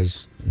careful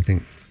because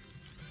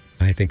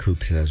I think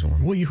Hoops has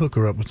one. Will you hook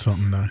her up with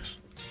something nice?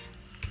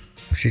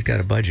 She's got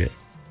a budget.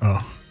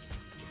 Oh.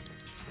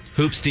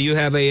 Hoops, do you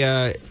have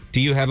a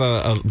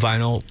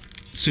vinyl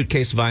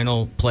suitcase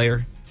vinyl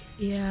player?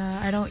 Yeah,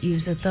 I don't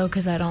use it though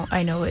because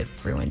I know it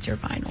ruins your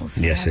vinyls.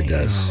 So yes, it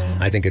does.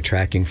 I think a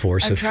tracking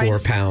force of 4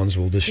 pounds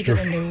will destroy.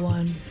 To get a new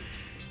one.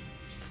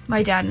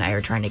 My dad and I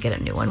are trying to get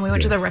a new one. We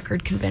went to the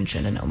record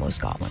convention and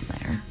almost got one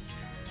there.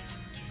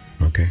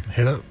 Okay.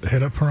 Hit up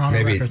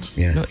Piranha Records.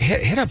 Yeah. No,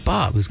 hit up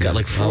Bob, who's got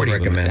like 40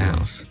 of them at the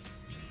house.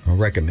 I'll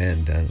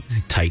recommend.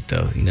 He's tight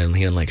though. He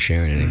doesn't like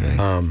sharing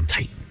anything.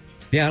 Tight.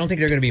 Yeah, I don't think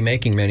they're going to be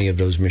making many of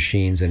those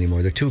machines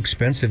anymore. They're too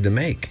expensive to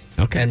make.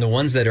 Okay. And the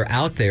ones that are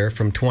out there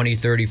from 20,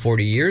 30,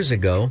 40 years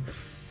ago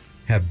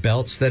have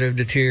belts that have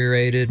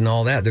deteriorated and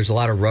all that. There's a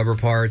lot of rubber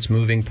parts,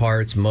 moving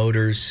parts,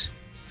 motors,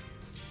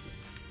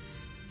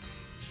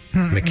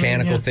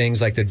 mechanical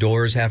things like the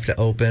doors have to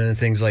open and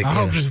things like that. I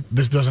hope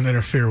this doesn't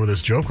interfere with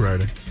his joke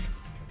writing.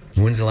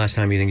 When's the last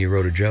time you think you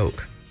wrote a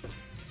joke?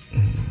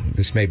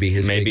 This may be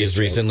his Maybe as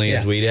recently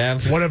as we'd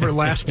have. Whatever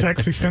last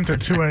text he sent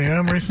at 2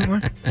 a.m.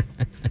 recently.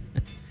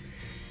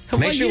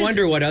 Makes you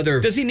wonder what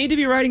other... Does he need to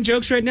be writing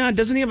jokes right now?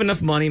 Doesn't he have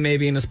enough money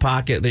maybe in his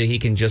pocket that he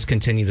can just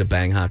continue to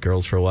bang hot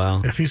girls for a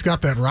while? If he's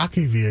got that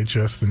Rocky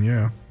VHS, then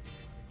yeah.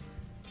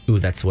 Ooh,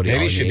 that's what he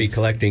Maybe needs. he should be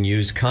collecting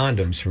used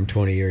condoms from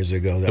 20 years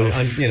ago.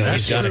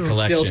 He's got a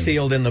collection. Still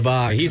sealed in the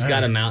box. He's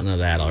got a mountain of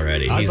that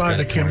already. I'd buy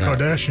the Kim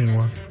Kardashian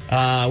one.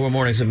 We're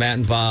Mornings with Matt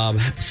and Bob.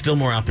 Still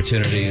more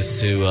opportunities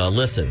to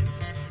listen.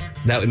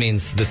 That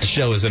means that the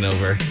show isn't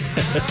over.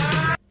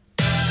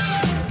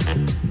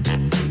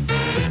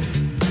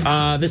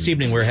 This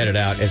evening we're headed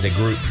out as a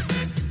group.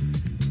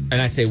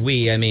 And I say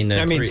we, I mean...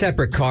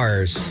 separate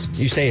cars.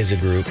 You say as a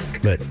group,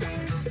 but...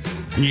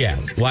 Yeah,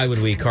 why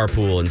would we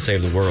carpool and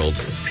save the world?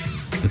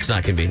 It's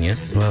not convenient.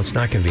 Well, it's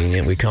not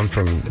convenient. We come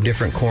from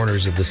different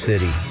corners of the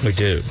city. We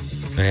do.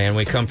 And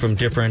we come from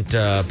different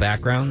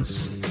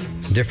backgrounds.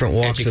 Different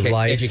walks of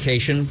life.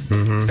 Education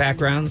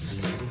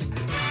backgrounds.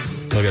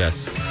 Look at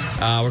us.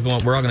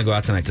 We're all going to go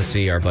out tonight to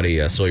see our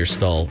buddy Sawyer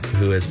Stull,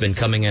 who has been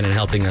coming in and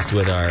helping us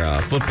with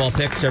our football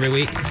picks every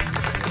week.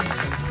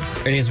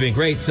 And he's been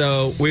great.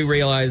 So we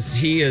realize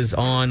he is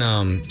on,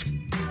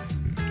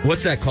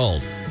 what's that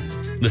called?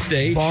 The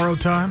stage?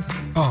 Borrowed time?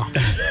 Oh.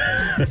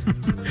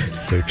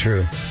 So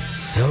true.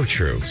 So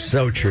true.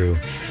 So true.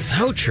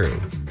 So true.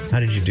 How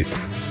did you do?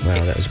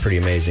 Wow, that was pretty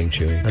amazing,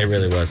 Chewy. It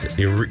really was.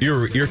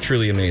 You're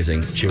truly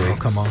amazing, Chewy. Oh,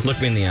 come on.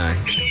 Look me in the eye.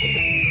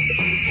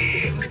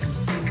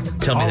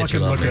 Tell me All I that you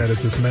can love look me. at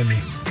is this menu.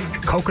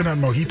 Coconut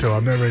mojito.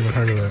 I've never even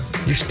heard of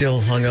that. You're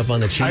still hung up on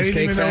the Cheesecake I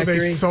didn't even Factory?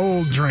 know they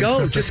sold drinks.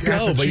 Go, at just the, at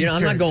go. the But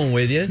I'm not going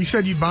with you. You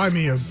said you'd buy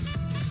me a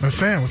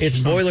sandwich.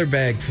 It's boiler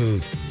bag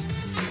food.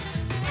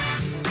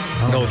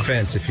 No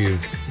offense if you...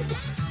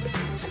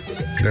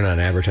 They're not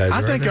advertising.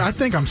 I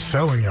think I'm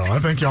selling y'all. I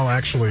think y'all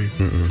actually...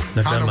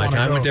 I've done my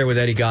time. I went there with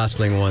Eddie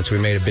Gosling once. We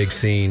made a big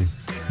scene.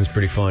 It was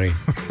pretty funny.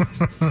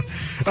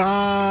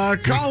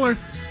 Caller.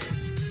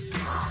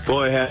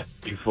 Boy,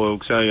 howdy,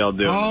 folks. How y'all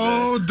doing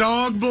Oh, today?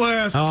 dog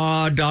bless.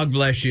 Oh, dog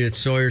bless you. It's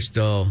Sawyer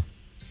Stull.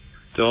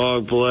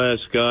 Dog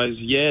bless, guys.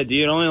 Yeah,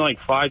 dude, only like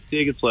 5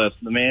 tickets left.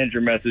 The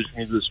manager messaged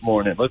me this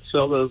morning. Let's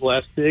sell those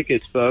last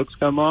tickets, folks.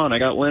 Come on. I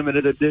got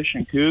limited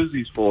edition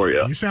koozies for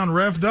you. You sound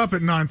revved up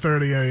at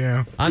 9:30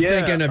 a.m. I'm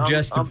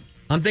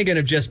thinking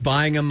of just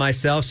buying them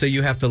myself, so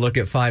you have to look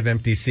at 5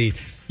 empty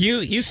seats.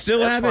 You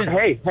still haven't...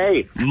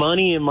 Hey,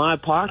 money in my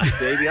pocket,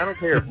 baby. I don't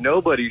care if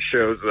nobody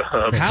shows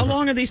up. How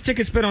long have these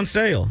tickets been on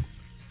sale?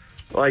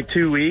 Like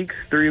 2 weeks,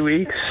 3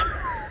 weeks.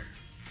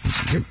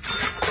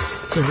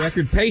 It's a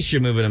record pace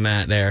you're moving them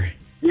at there.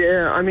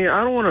 Yeah, I mean,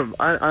 I don't want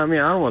to. I mean,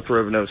 I don't want to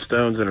throw no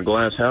stones in a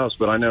glass house,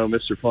 but I know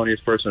Mr.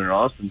 Funniest Person in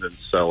Austin didn't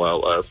sell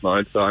out last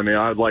night, so I mean,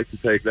 I'd like to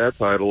take that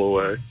title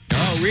away.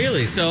 Oh,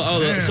 really? So,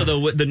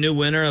 the new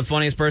winner of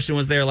Funniest Person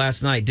was there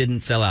last night. Didn't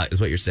sell out, is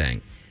what you're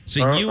saying.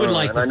 So you would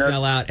like to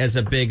sell out as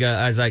a big,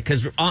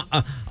 because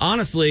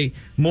honestly,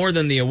 more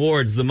than the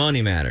awards, the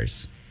money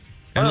matters.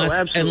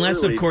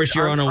 Unless of course,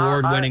 you're on an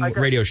award-winning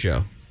radio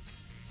show.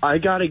 I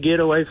got to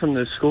get away from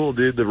this school,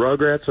 dude. The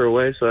Rugrats are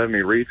away, so I have me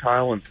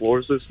retiling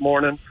floors this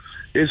morning.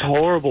 It's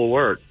horrible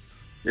work.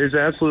 It's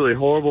absolutely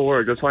horrible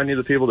work. That's why I need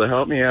the people to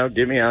help me out,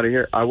 get me out of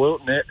here. I will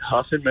admit,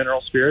 huffing mineral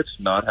spirits,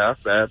 not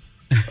half bad.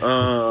 Get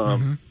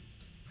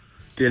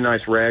a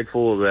nice rag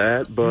full of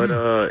that.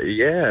 But,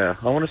 yeah,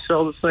 I want to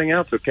sell this thing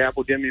out so Cap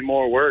will give me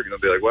more work. And I'll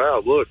be like,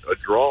 wow, look, a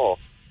draw.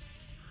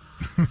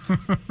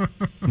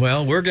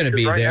 Well, we're going to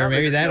be there.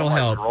 Maybe that'll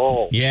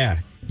help. Yeah.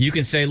 You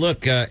can say,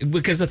 look,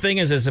 because the thing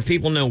is if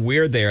people know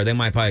we're there, they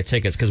might buy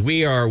tickets because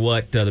we are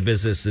what the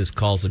business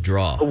calls a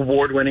draw.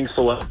 Award-winning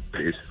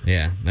celebrities.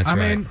 Yeah, that's right.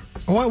 I mean,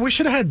 well, we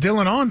should have had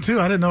Dylan on,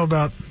 too. I didn't know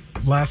about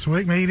last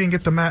week. Maybe he didn't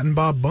get the Matt and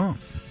Bob bump,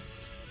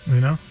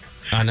 you know?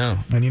 I know.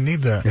 And you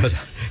need that.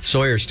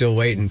 Sawyer's still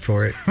waiting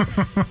for it.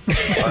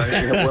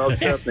 Well,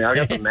 trust me, I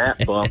got the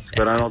Matt bumps,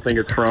 but I don't think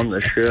it's from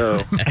the show.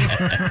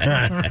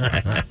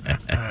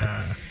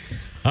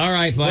 All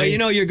right, buddy.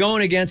 Well, you're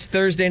going against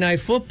Thursday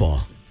Night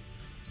Football.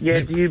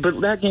 Yeah, dude,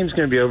 but that game's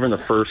going to be over in the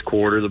first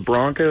quarter. The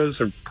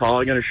Broncos are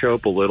probably going to show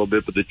up a little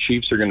bit, but the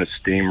Chiefs are going to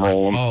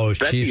steamroll them. Oh,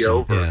 Bet Chiefs, the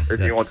over yeah, if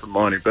you want some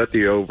money. Bet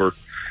the over.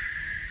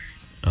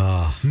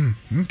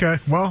 Okay.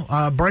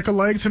 Well, break a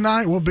leg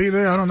tonight. We'll be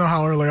there. I don't know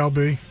how early I'll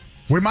be.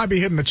 We might be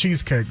hitting the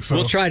Cheesecake. So.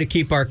 We'll try to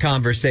keep our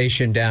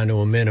conversation down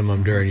to a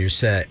minimum during your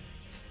set.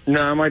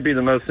 No, it might be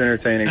the most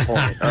entertaining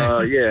point.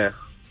 Yeah.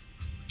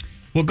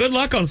 Well, good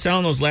luck on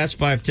selling those last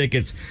 5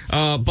 tickets.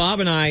 Bob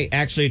and I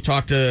actually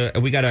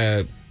we got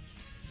a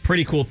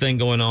pretty cool thing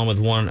going on with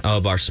one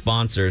of our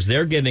sponsors.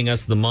 They're giving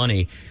us the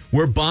money.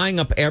 We're buying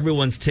up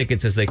everyone's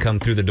tickets as they come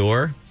through the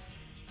door.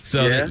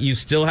 So that you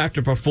still have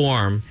to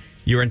perform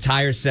your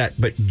entire set,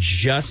 but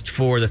just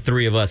for the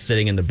 3 of us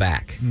sitting in the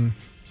back.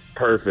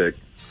 Perfect.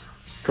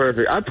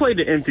 I played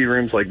in empty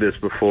rooms like this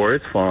before.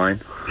 It's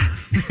fine.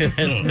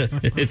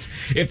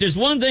 If there's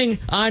one thing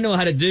I know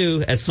how to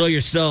do at Sawyer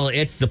Stoll,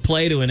 it's to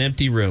play to an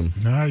empty room.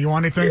 You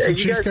want anything from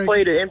Cheesecake? You guys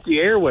play to empty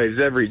airwaves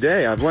every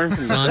day. I've learned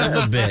from Son of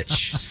a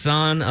bitch.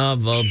 Son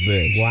of a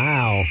bitch.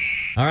 Wow.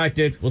 All right,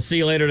 dude. We'll see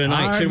you later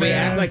tonight. Should we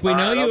act like we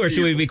know you, or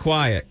should we be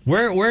quiet?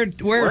 Where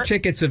are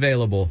tickets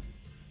available?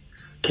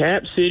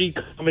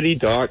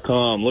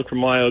 CapCityComedy.com. Look for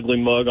my ugly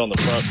mug on the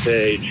front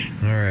page.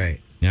 All right.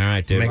 All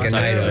right, dude. Make a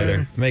night of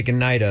it. Make a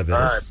night of it.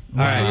 All right.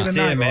 We'll see you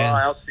tonight, man.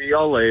 I'll see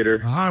y'all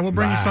later. All right, we'll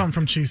bring you something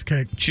from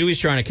Cheesecake. Chewy's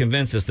trying to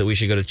convince us that we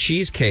should go to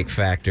Cheesecake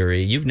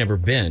Factory. You've never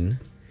been.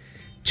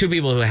 2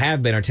 people who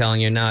have been are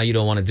telling you, no, you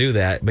don't want to do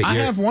that. But I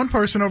have one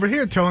person over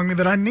here telling me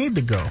that I need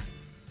to go.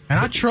 And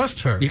I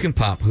trust her. You can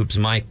pop Hoops'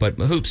 mic, but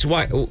Hoops,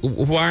 why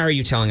are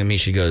you telling him he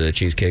should go to the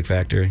Cheesecake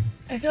Factory?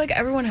 I feel like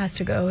everyone has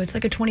to go. It's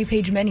like a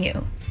 20-page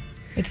menu.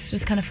 It's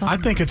just kind of fun. I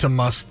think it's a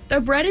must.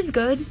 Their bread is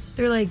good.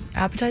 Their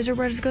appetizer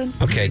bread is good.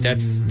 Okay, that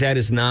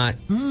is not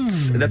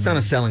that's not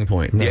a selling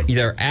point. No.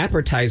 Their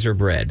appetizer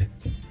bread.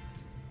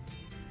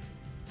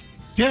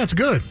 Yeah, it's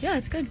good. Yeah,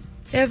 it's good.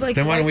 They have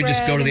then why don't we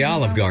just go to the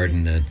Olive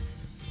Garden then?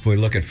 If we're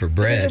looking for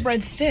bread. These are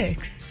bread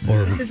sticks.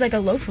 This is like a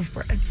loaf of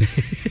bread.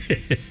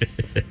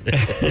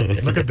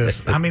 Look at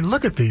this. I mean,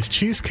 look at these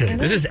cheesecakes.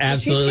 This is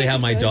absolutely how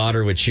my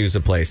daughter would choose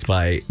a place,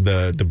 by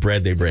the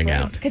bread they bring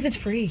out. Because it's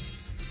free.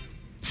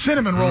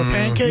 Cinnamon roll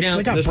pancakes. No,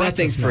 they got there's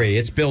nothing free.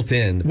 It's built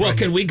in. Well,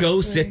 can we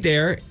go sit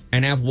there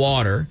and have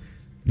water,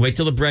 wait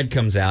till the bread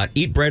comes out,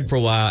 eat bread for a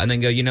while, and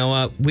then go, you know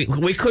what?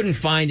 We couldn't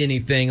find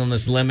anything on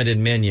this limited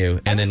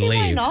menu, and then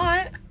leave. Why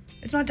not?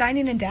 It's not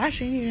dining and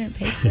dashing. You didn't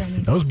pay for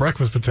anything. Those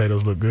breakfast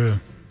potatoes look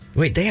good.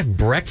 Wait, they have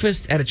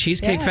breakfast at a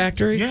Cheesecake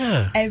Factory?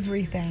 Yeah.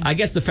 Everything. I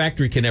guess the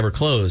factory can never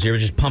close. You're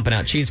just pumping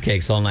out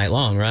cheesecakes all night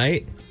long,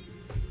 right?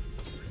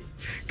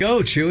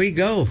 Go, Chewy,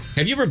 go.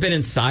 Have you ever been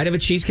inside of a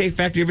Cheesecake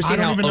Factory? You ever seen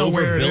how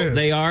overbuilt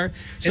they are?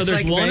 So it's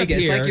there's like one Vegas. up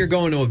here. It's like you're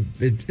going to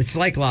it's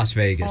like Las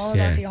Vegas. All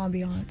about the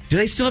ambiance. Do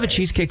they still have a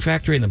Cheesecake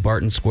Factory in the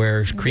Barton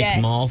Square Creek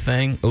Mall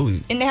thing?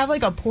 Ooh. And they have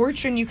like a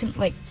porch, and you can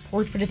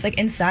but it's like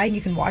inside, and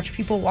you can watch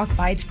people walk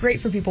by. It's great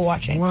for people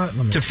watching.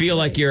 To feel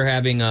like you're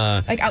having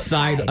a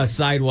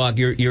sidewalk,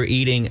 you're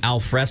eating al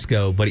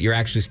fresco, but you're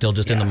actually still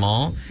just in the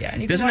mall. Yeah.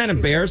 Isn't that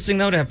embarrassing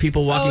though, to have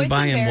people walking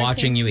by and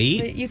watching you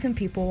eat? But you can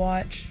people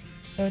watch,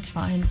 so it's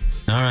fine.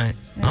 All right,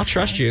 I'll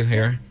trust you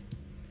here.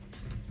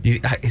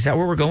 Is that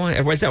where we're going?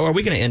 Are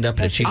we going to end up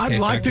at a Cheesecake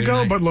I'd like Factory to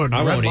go, tonight? but look,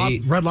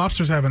 Red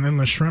Lobster's having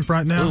endless shrimp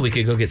right now. Ooh, we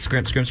could go get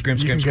shrimp. You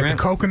can get the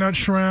coconut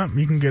shrimp.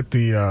 You can get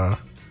the.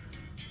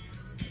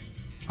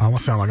 I don't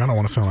want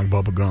to sound like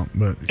Bubba Gump,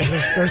 but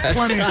there's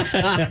plenty.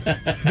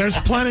 There's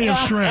plenty of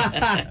shrimp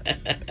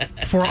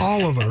for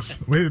all of us.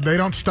 They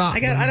don't stop.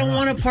 I don't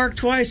want to park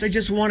twice. I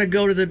just want to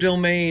go to the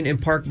Domain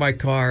and park my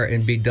car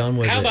and be done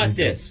with it. How about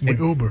this? With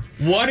Uber.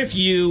 What if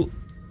you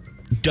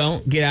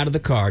don't get out of the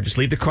car. Just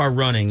leave the car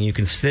running. You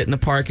can sit in the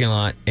parking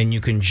lot and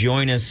you can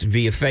join us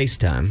via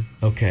FaceTime.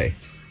 Okay.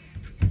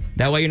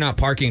 That way you're not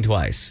parking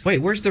twice. Wait,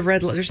 where's the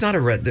Red? There's not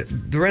a Red.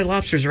 The Red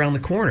Lobster's around the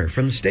corner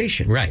from the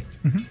station. Right.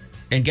 Mm-hmm.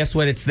 And guess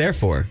what it's there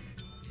for?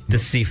 The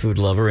seafood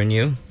lover in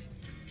you.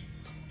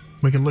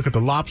 We can look at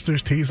the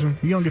lobsters, tease them.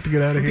 You don't get to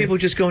get out of here. People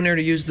just go in there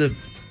to use the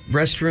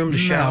restroom, to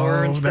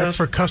shower and stuff? That's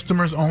for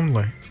customers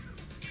only.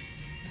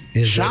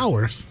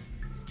 Showers?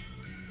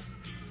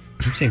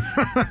 I'm saying,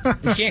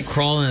 you can't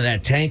crawl into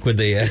that tank with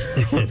the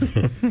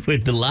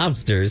with the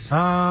lobsters.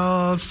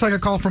 Let's take a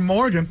call from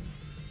Morgan.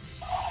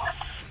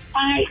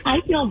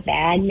 I feel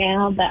bad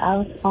now, but I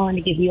was calling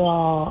to give you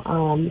all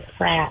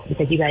crap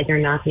because you guys are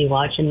not going to be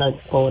watching the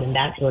Golden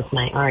Bachelor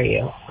tonight, are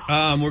you?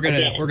 We're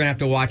gonna have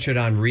to watch it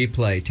on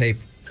replay tape.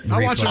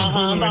 I'll watch it on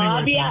Hulu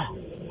Bob, anyway. yeah.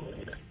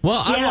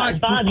 Well,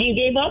 Bob, you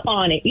gave up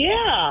on it. Yeah,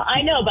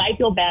 I know, but I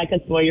feel bad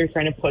because Sawyer's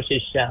trying to push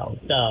his show.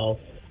 So,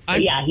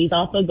 yeah, he's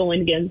also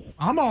going against.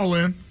 I'm all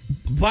in.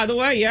 By the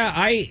way, yeah,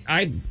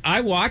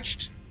 I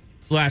watched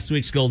last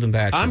week's Golden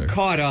Bachelor. I'm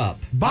caught up.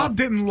 Bob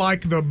didn't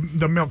like the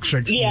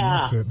milkshake scene.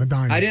 Yeah. That's it, the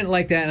dining. I didn't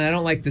like that, and I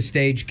don't like the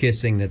stage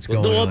kissing that's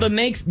going on. The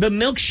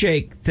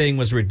milkshake thing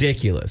was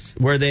ridiculous.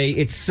 Where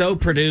it's so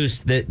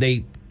produced that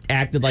they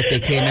acted like they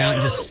came out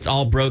and just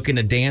all broke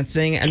into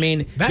dancing. I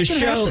mean, the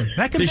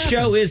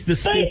show is the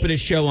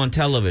stupidest show on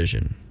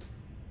television.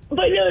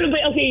 But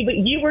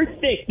you were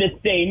sick this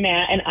day,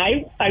 Matt, and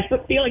I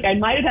feel like I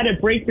might have had a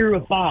breakthrough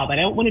with Bob. I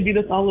don't want to do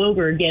this all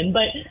over again,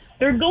 but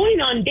they're going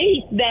on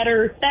dates that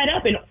are set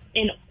up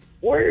and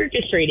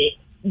orchestrated.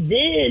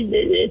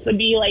 This would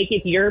be like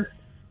if your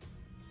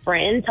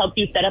friends helped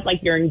you set up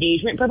like your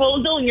engagement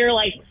proposal, and you're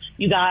like,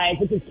 you guys,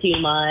 this is too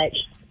much.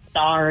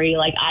 Sorry,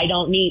 like I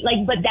don't need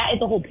but that is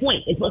the whole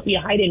point. It's supposed to be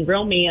a hide-in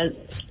romance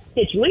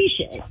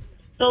situation,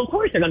 so of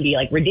course they're going to be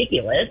like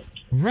ridiculous,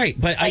 right?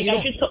 But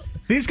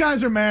these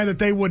guys are mad that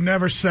they would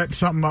never set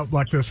something up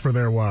like this for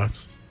their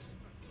wives.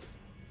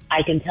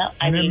 I can tell.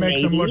 And it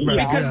makes them look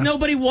better. Because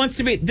nobody wants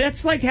to be...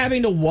 That's like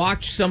having to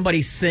watch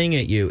somebody sing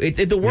at you.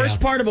 The worst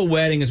part of a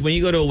wedding is when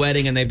you go to a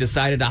wedding and they've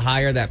decided to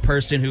hire that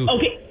person who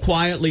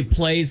quietly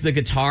plays the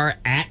guitar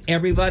at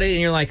everybody,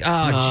 and you're like, Jesus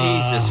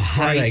Christ,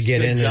 how did I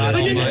get into God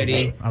this?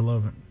 Almighty. I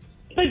love it.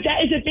 But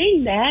that is the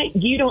thing that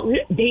you don't.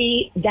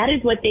 That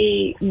is what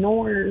they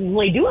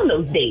normally do on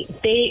those dates.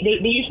 They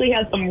usually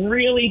have some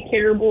really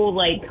terrible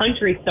like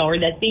country star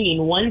that's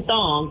singing one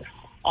song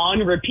on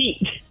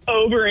repeat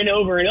over and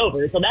over and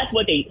over. So that's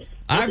what they.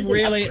 I'm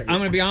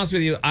going to be honest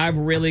with you. I've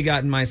really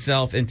gotten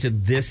myself into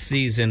this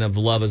season of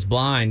Love Is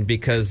Blind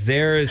because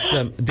there is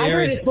some. I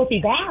heard it's supposed to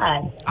be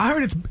bad. I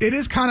heard it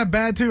is kind of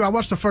bad too. I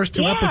watched the first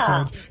two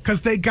episodes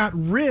because they got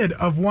rid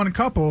of one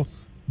couple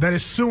that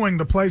is suing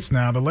the place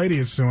now. The lady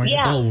is suing.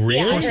 Yeah. Oh,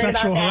 really? For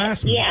sexual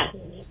harassment. Yeah.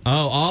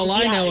 Oh, all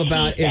I know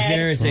about is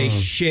there is a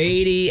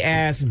shady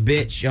ass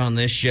bitch on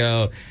this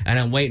show, and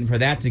I'm waiting for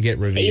that to get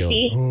revealed.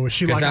 Oh, is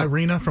she like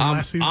Irina from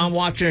last season? I'm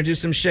watching her do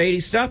some shady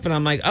stuff, and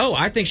I'm like, oh,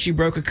 I think she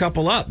broke a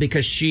couple up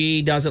because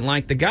she doesn't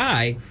like the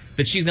guy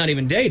that she's not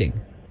even dating.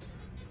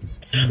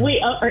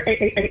 Wait, are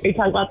you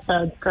talking about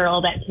the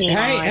girl that came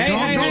on?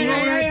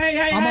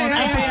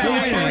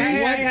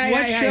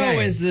 What show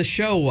is the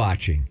show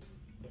watching?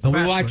 Are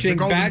we watching the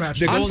Golden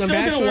Bachelor? I'm still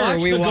going to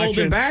watch the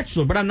Golden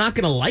Bachelor, but I'm not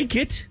going to like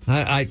it.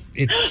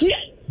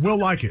 We'll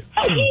like it.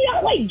 Oh, you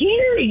not like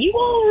Gary. You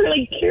all are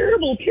like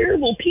terrible,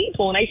 terrible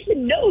people, and I should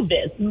know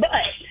this, but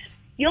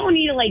you don't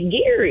need to like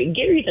Gary.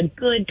 Gary's a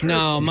good person.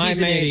 No, He's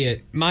an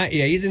idiot.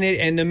 He's an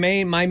idiot.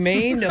 And my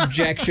main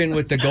objection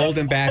with the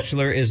Golden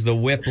Bachelor is the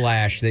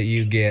whiplash that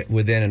you get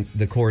within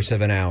the course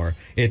of an hour.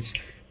 It's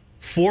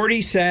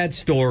 40 sad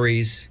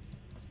stories,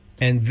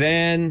 and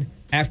then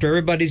after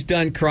everybody's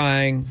done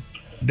crying,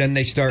 then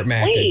they start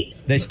macking.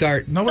 Wait. They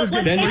start. Nobody's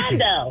getting sad,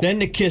 though. Then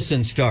the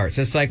kissing starts.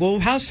 It's like, well,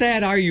 how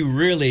sad are you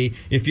really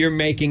if you're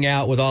making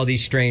out with all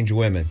these strange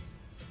women?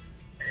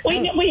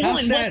 Wait, how hold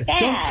on. sad?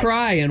 What's Don't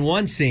cry in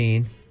one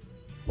scene,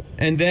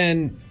 and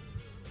then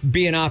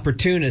be an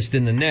opportunist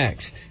in the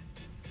next.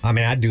 I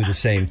mean, I'd do the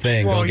same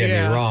thing. Well, don't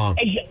get me wrong.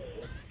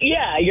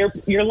 Yeah,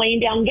 you're laying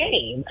down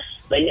game,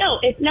 but no,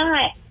 it's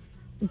not.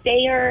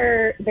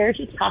 They're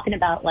just talking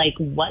about like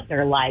what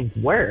their lives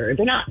were.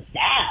 They're not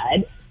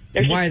sad.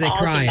 They're Why are they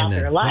crying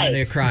then? Why are they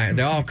life. crying?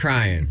 They're all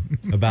crying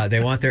about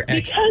they want their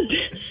ex.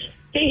 Because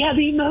they have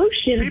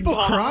emotions. People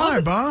Bob.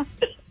 cry, Bob.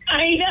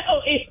 I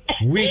know.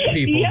 Weak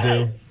people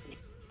do.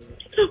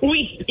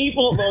 Weak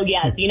people. Well,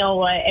 yes. You know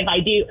what? If I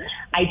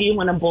do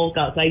want to bulk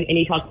up. So I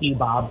need to talk to you,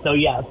 Bob. So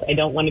yes, I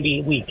don't want to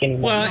be weak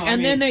anymore. Well,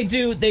 then they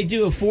do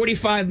a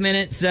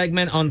 45-minute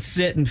segment on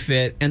sit and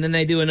fit, and then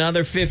they do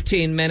another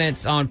 15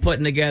 minutes on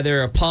putting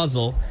together a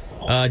puzzle.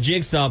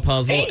 Jigsaw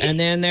puzzle, and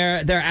then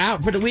they're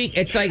out for the week.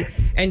 It's like,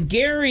 and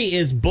Gary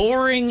is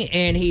boring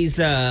and he's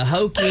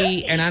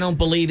hokey, and I don't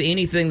believe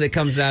anything that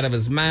comes out of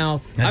his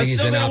mouth. I think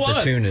he's an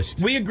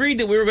opportunist. We agreed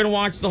that we were going to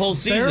watch the whole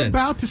season. They're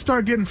about to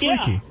start getting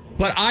freaky.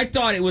 But I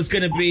thought it was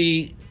going to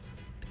be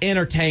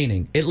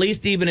entertaining, at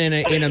least even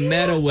in a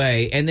meta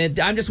way. And then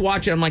I'm just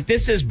watching. I'm like,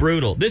 this is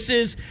brutal. This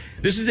is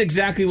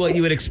exactly what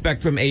you would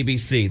expect from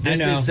ABC. This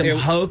is some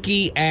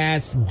hokey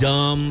ass,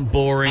 dumb,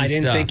 boring stuff. I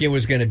didn't think it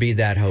was going to be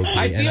that hokey.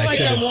 I feel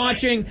like I'm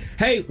watching.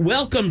 Hey,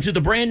 welcome to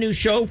the brand new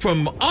show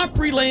from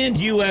Opryland,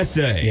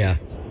 USA. Yeah.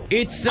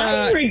 It's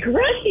I'm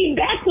regressing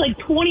back to like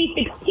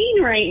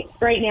 2016 right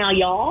now,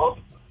 y'all.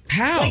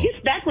 How? Like it's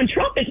back when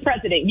Trump is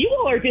president. You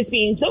all are just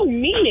being so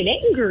mean and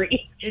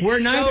angry. We're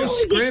not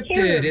so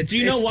scripted. Do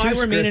you know why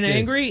we're mean and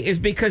angry? Is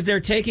because they're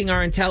taking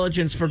our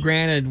intelligence for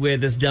granted with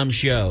this dumb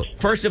show.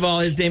 First of all,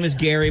 his name is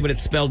Gary, but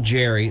it's spelled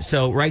Jerry.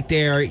 So right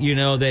there, you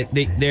know that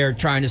they're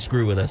trying to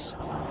screw with us.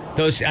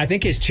 I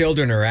think his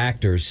children are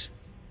actors.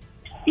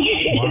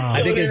 Wow.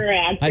 I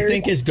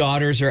think his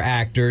daughters are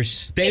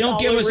actors. They don't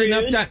give us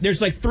enough time.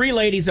 There's like 3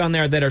 ladies on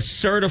there that are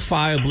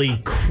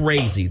certifiably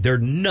crazy. They're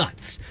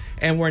nuts.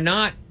 And we're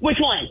not. Which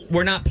one?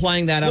 We're not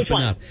playing that up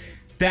enough.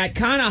 That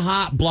kind of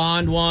hot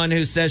blonde one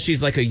who says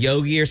she's like a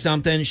yogi or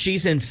something.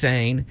 She's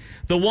insane.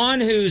 The one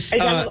whose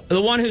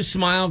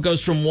smile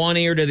goes from one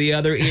ear to the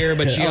other ear,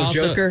 but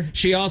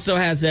she also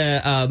has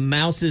a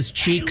mouse's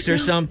cheeks or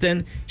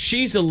something.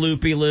 She's a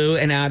loopy loo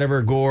and out of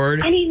her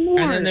gourd. I need more.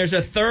 And then there's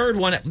a third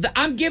one.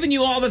 I'm giving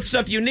you all the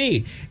stuff you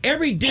need.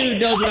 Every dude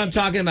knows what I'm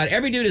talking about.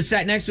 Every dude has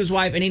sat next to his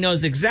wife, and he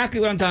knows exactly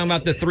what I'm talking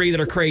about. The 3 that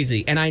are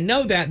crazy, and I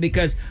know that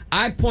because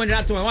I pointed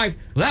out to my wife,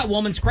 well, that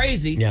woman's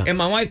crazy, and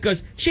my wife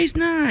goes, she's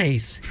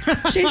nice.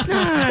 She's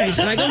nice.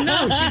 And I go,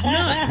 no, she's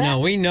nuts. No,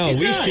 we know.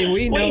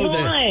 We know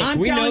that.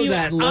 I'm telling you,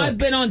 that look. I've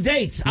been on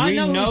dates. I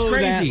know who's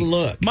crazy. That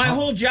look. My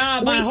whole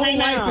job, my whole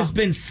life has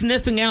been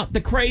sniffing out the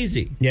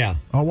crazy. Yeah.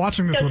 Oh,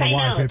 watching this with a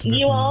wife hits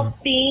you all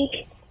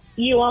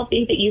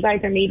think that you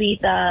guys are maybe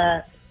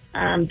the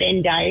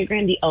Venn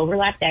diagram, the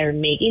overlap that are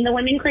making the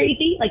women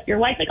crazy? Like your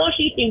wife's like, oh,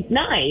 she seems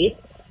nice.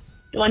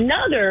 To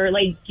another,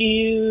 like, do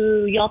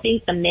y'all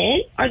think the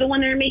men are the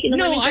one that are making the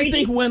women crazy? No, I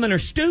think women are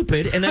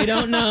stupid and they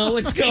don't know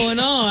what's going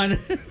on.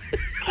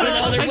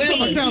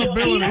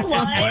 Accountability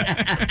somewhere.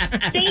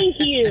 Thank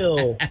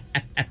you.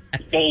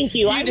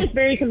 I was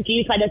very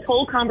confused by this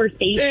whole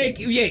conversation.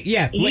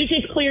 Yeah. You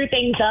just clear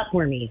things up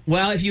for me.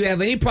 Well, if you have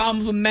any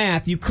problem with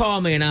math, you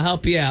call me and I'll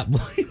help you out.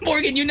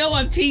 Morgan, you know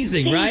I'm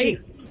teasing, right?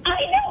 I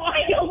know.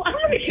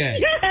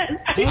 Okay.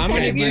 I'm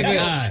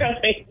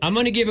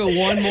going to give it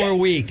one more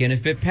week, and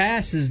if it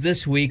passes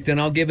this week, then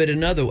I'll give it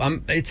another.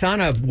 It's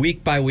on a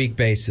week by week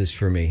basis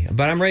for me,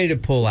 but I'm ready to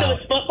pull out. So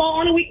it's football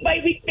on a week by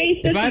week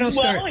basis. If I don't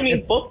start,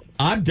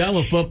 I'm done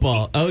with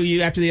football.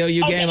 After the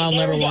OU game, I'll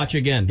never watch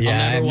again. Yeah,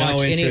 I'll never I have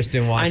no interest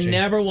in watching.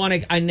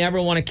 I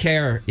never want to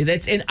care.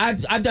 And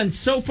I've done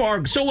so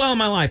well in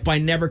my life by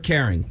never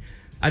caring.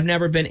 I've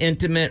never been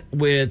intimate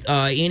with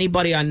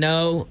anybody I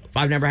know.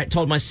 I've never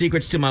told my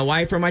secrets to my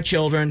wife or my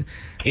children.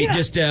 Yeah. It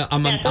just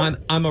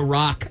I'm a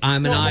rock.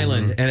 I'm an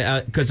island,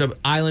 and because an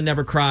island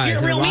never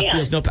cries, and a rock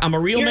feels no. I'm a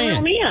real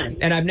man.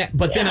 And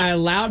then I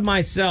allowed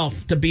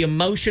myself to be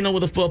emotional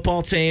with a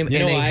football team, and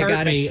they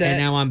hurt me, and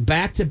now I'm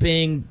back to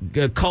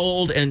being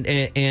cold and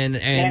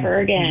never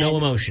again. No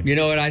emotion. You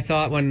know what I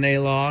thought when they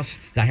lost?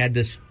 I had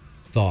this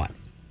thought.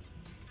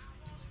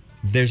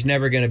 There's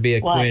never going to be a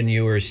Quinn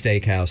Ewers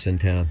steakhouse in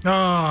town.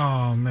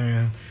 Oh,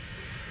 man.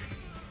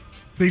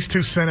 These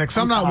two cynics.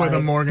 I'm not with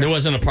them, Morgan. There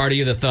wasn't a part of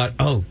you that thought,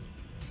 oh,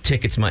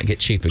 tickets might get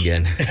cheap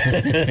again.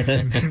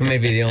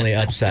 Maybe the only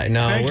upside.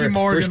 No, Thank you,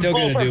 Morgan. We're still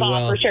going to do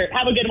well. For sure.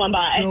 Have a good one.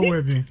 Bye. Still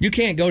with you. You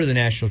can't go to the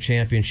national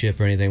championship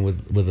or anything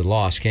with a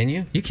loss, can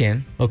you? You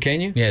can. Oh, can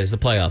you? Yeah, it's the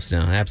playoffs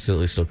now.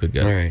 Absolutely still could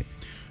go. All right.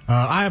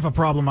 I have a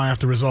problem I have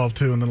to resolve,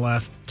 too, in the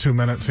last 2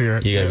 minutes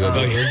here. You got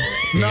to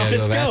go No,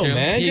 just go,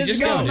 man. You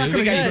just go. go. I'm not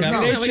gonna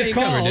Make your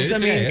calls. I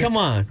mean, come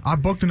on. I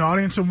booked an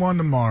audience at 1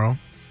 tomorrow,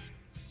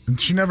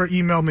 and she never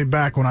emailed me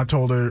back when I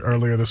told her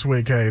earlier this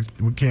week, hey,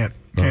 we can't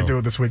do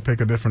it this week,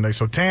 pick a different day.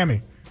 So,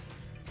 Tammy,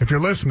 if you're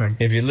listening,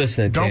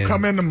 don't Tammy,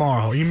 come in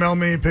tomorrow. Email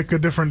me, pick a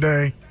different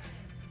day.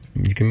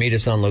 You can meet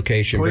us on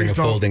location, bring a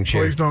folding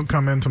chair. Please don't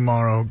come in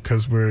tomorrow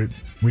because we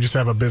just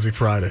have a busy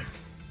Friday.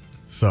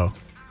 So,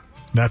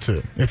 that's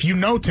it. If you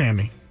know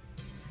Tammy.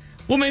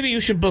 Well, maybe you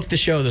should book the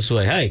show this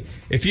way. Hey,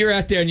 if you're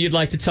out there and you'd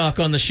like to talk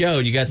on the show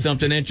and you got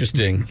something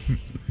interesting,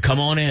 come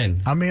on in.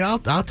 I mean,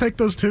 I'll take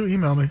those two.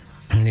 Email me.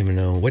 I don't even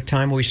know. What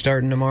time are we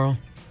starting tomorrow?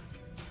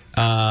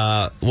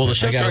 Well, the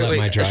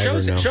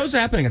show's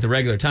happening at the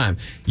regular time.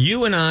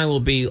 You and I will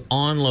be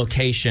on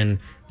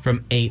location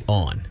from 8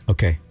 on.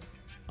 Okay.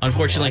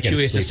 Unfortunately,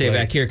 Chewy has to stay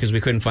back here because we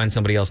couldn't find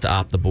somebody else to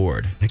opt the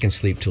board. I can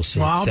sleep till 7:30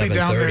 now. Well, I'll be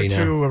down there,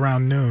 too,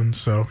 around noon.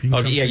 So you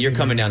can you're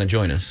coming down and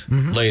join us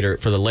later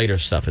for the later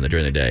stuff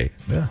during the day.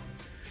 Yeah.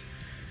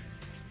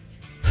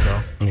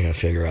 So I got to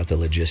figure out the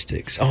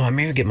logistics. Oh, I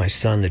may get my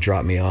son to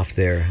drop me off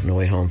there on the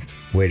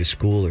way to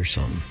school or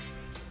something.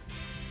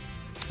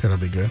 That'll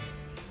be good.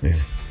 Yeah.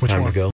 Which Time one? to go.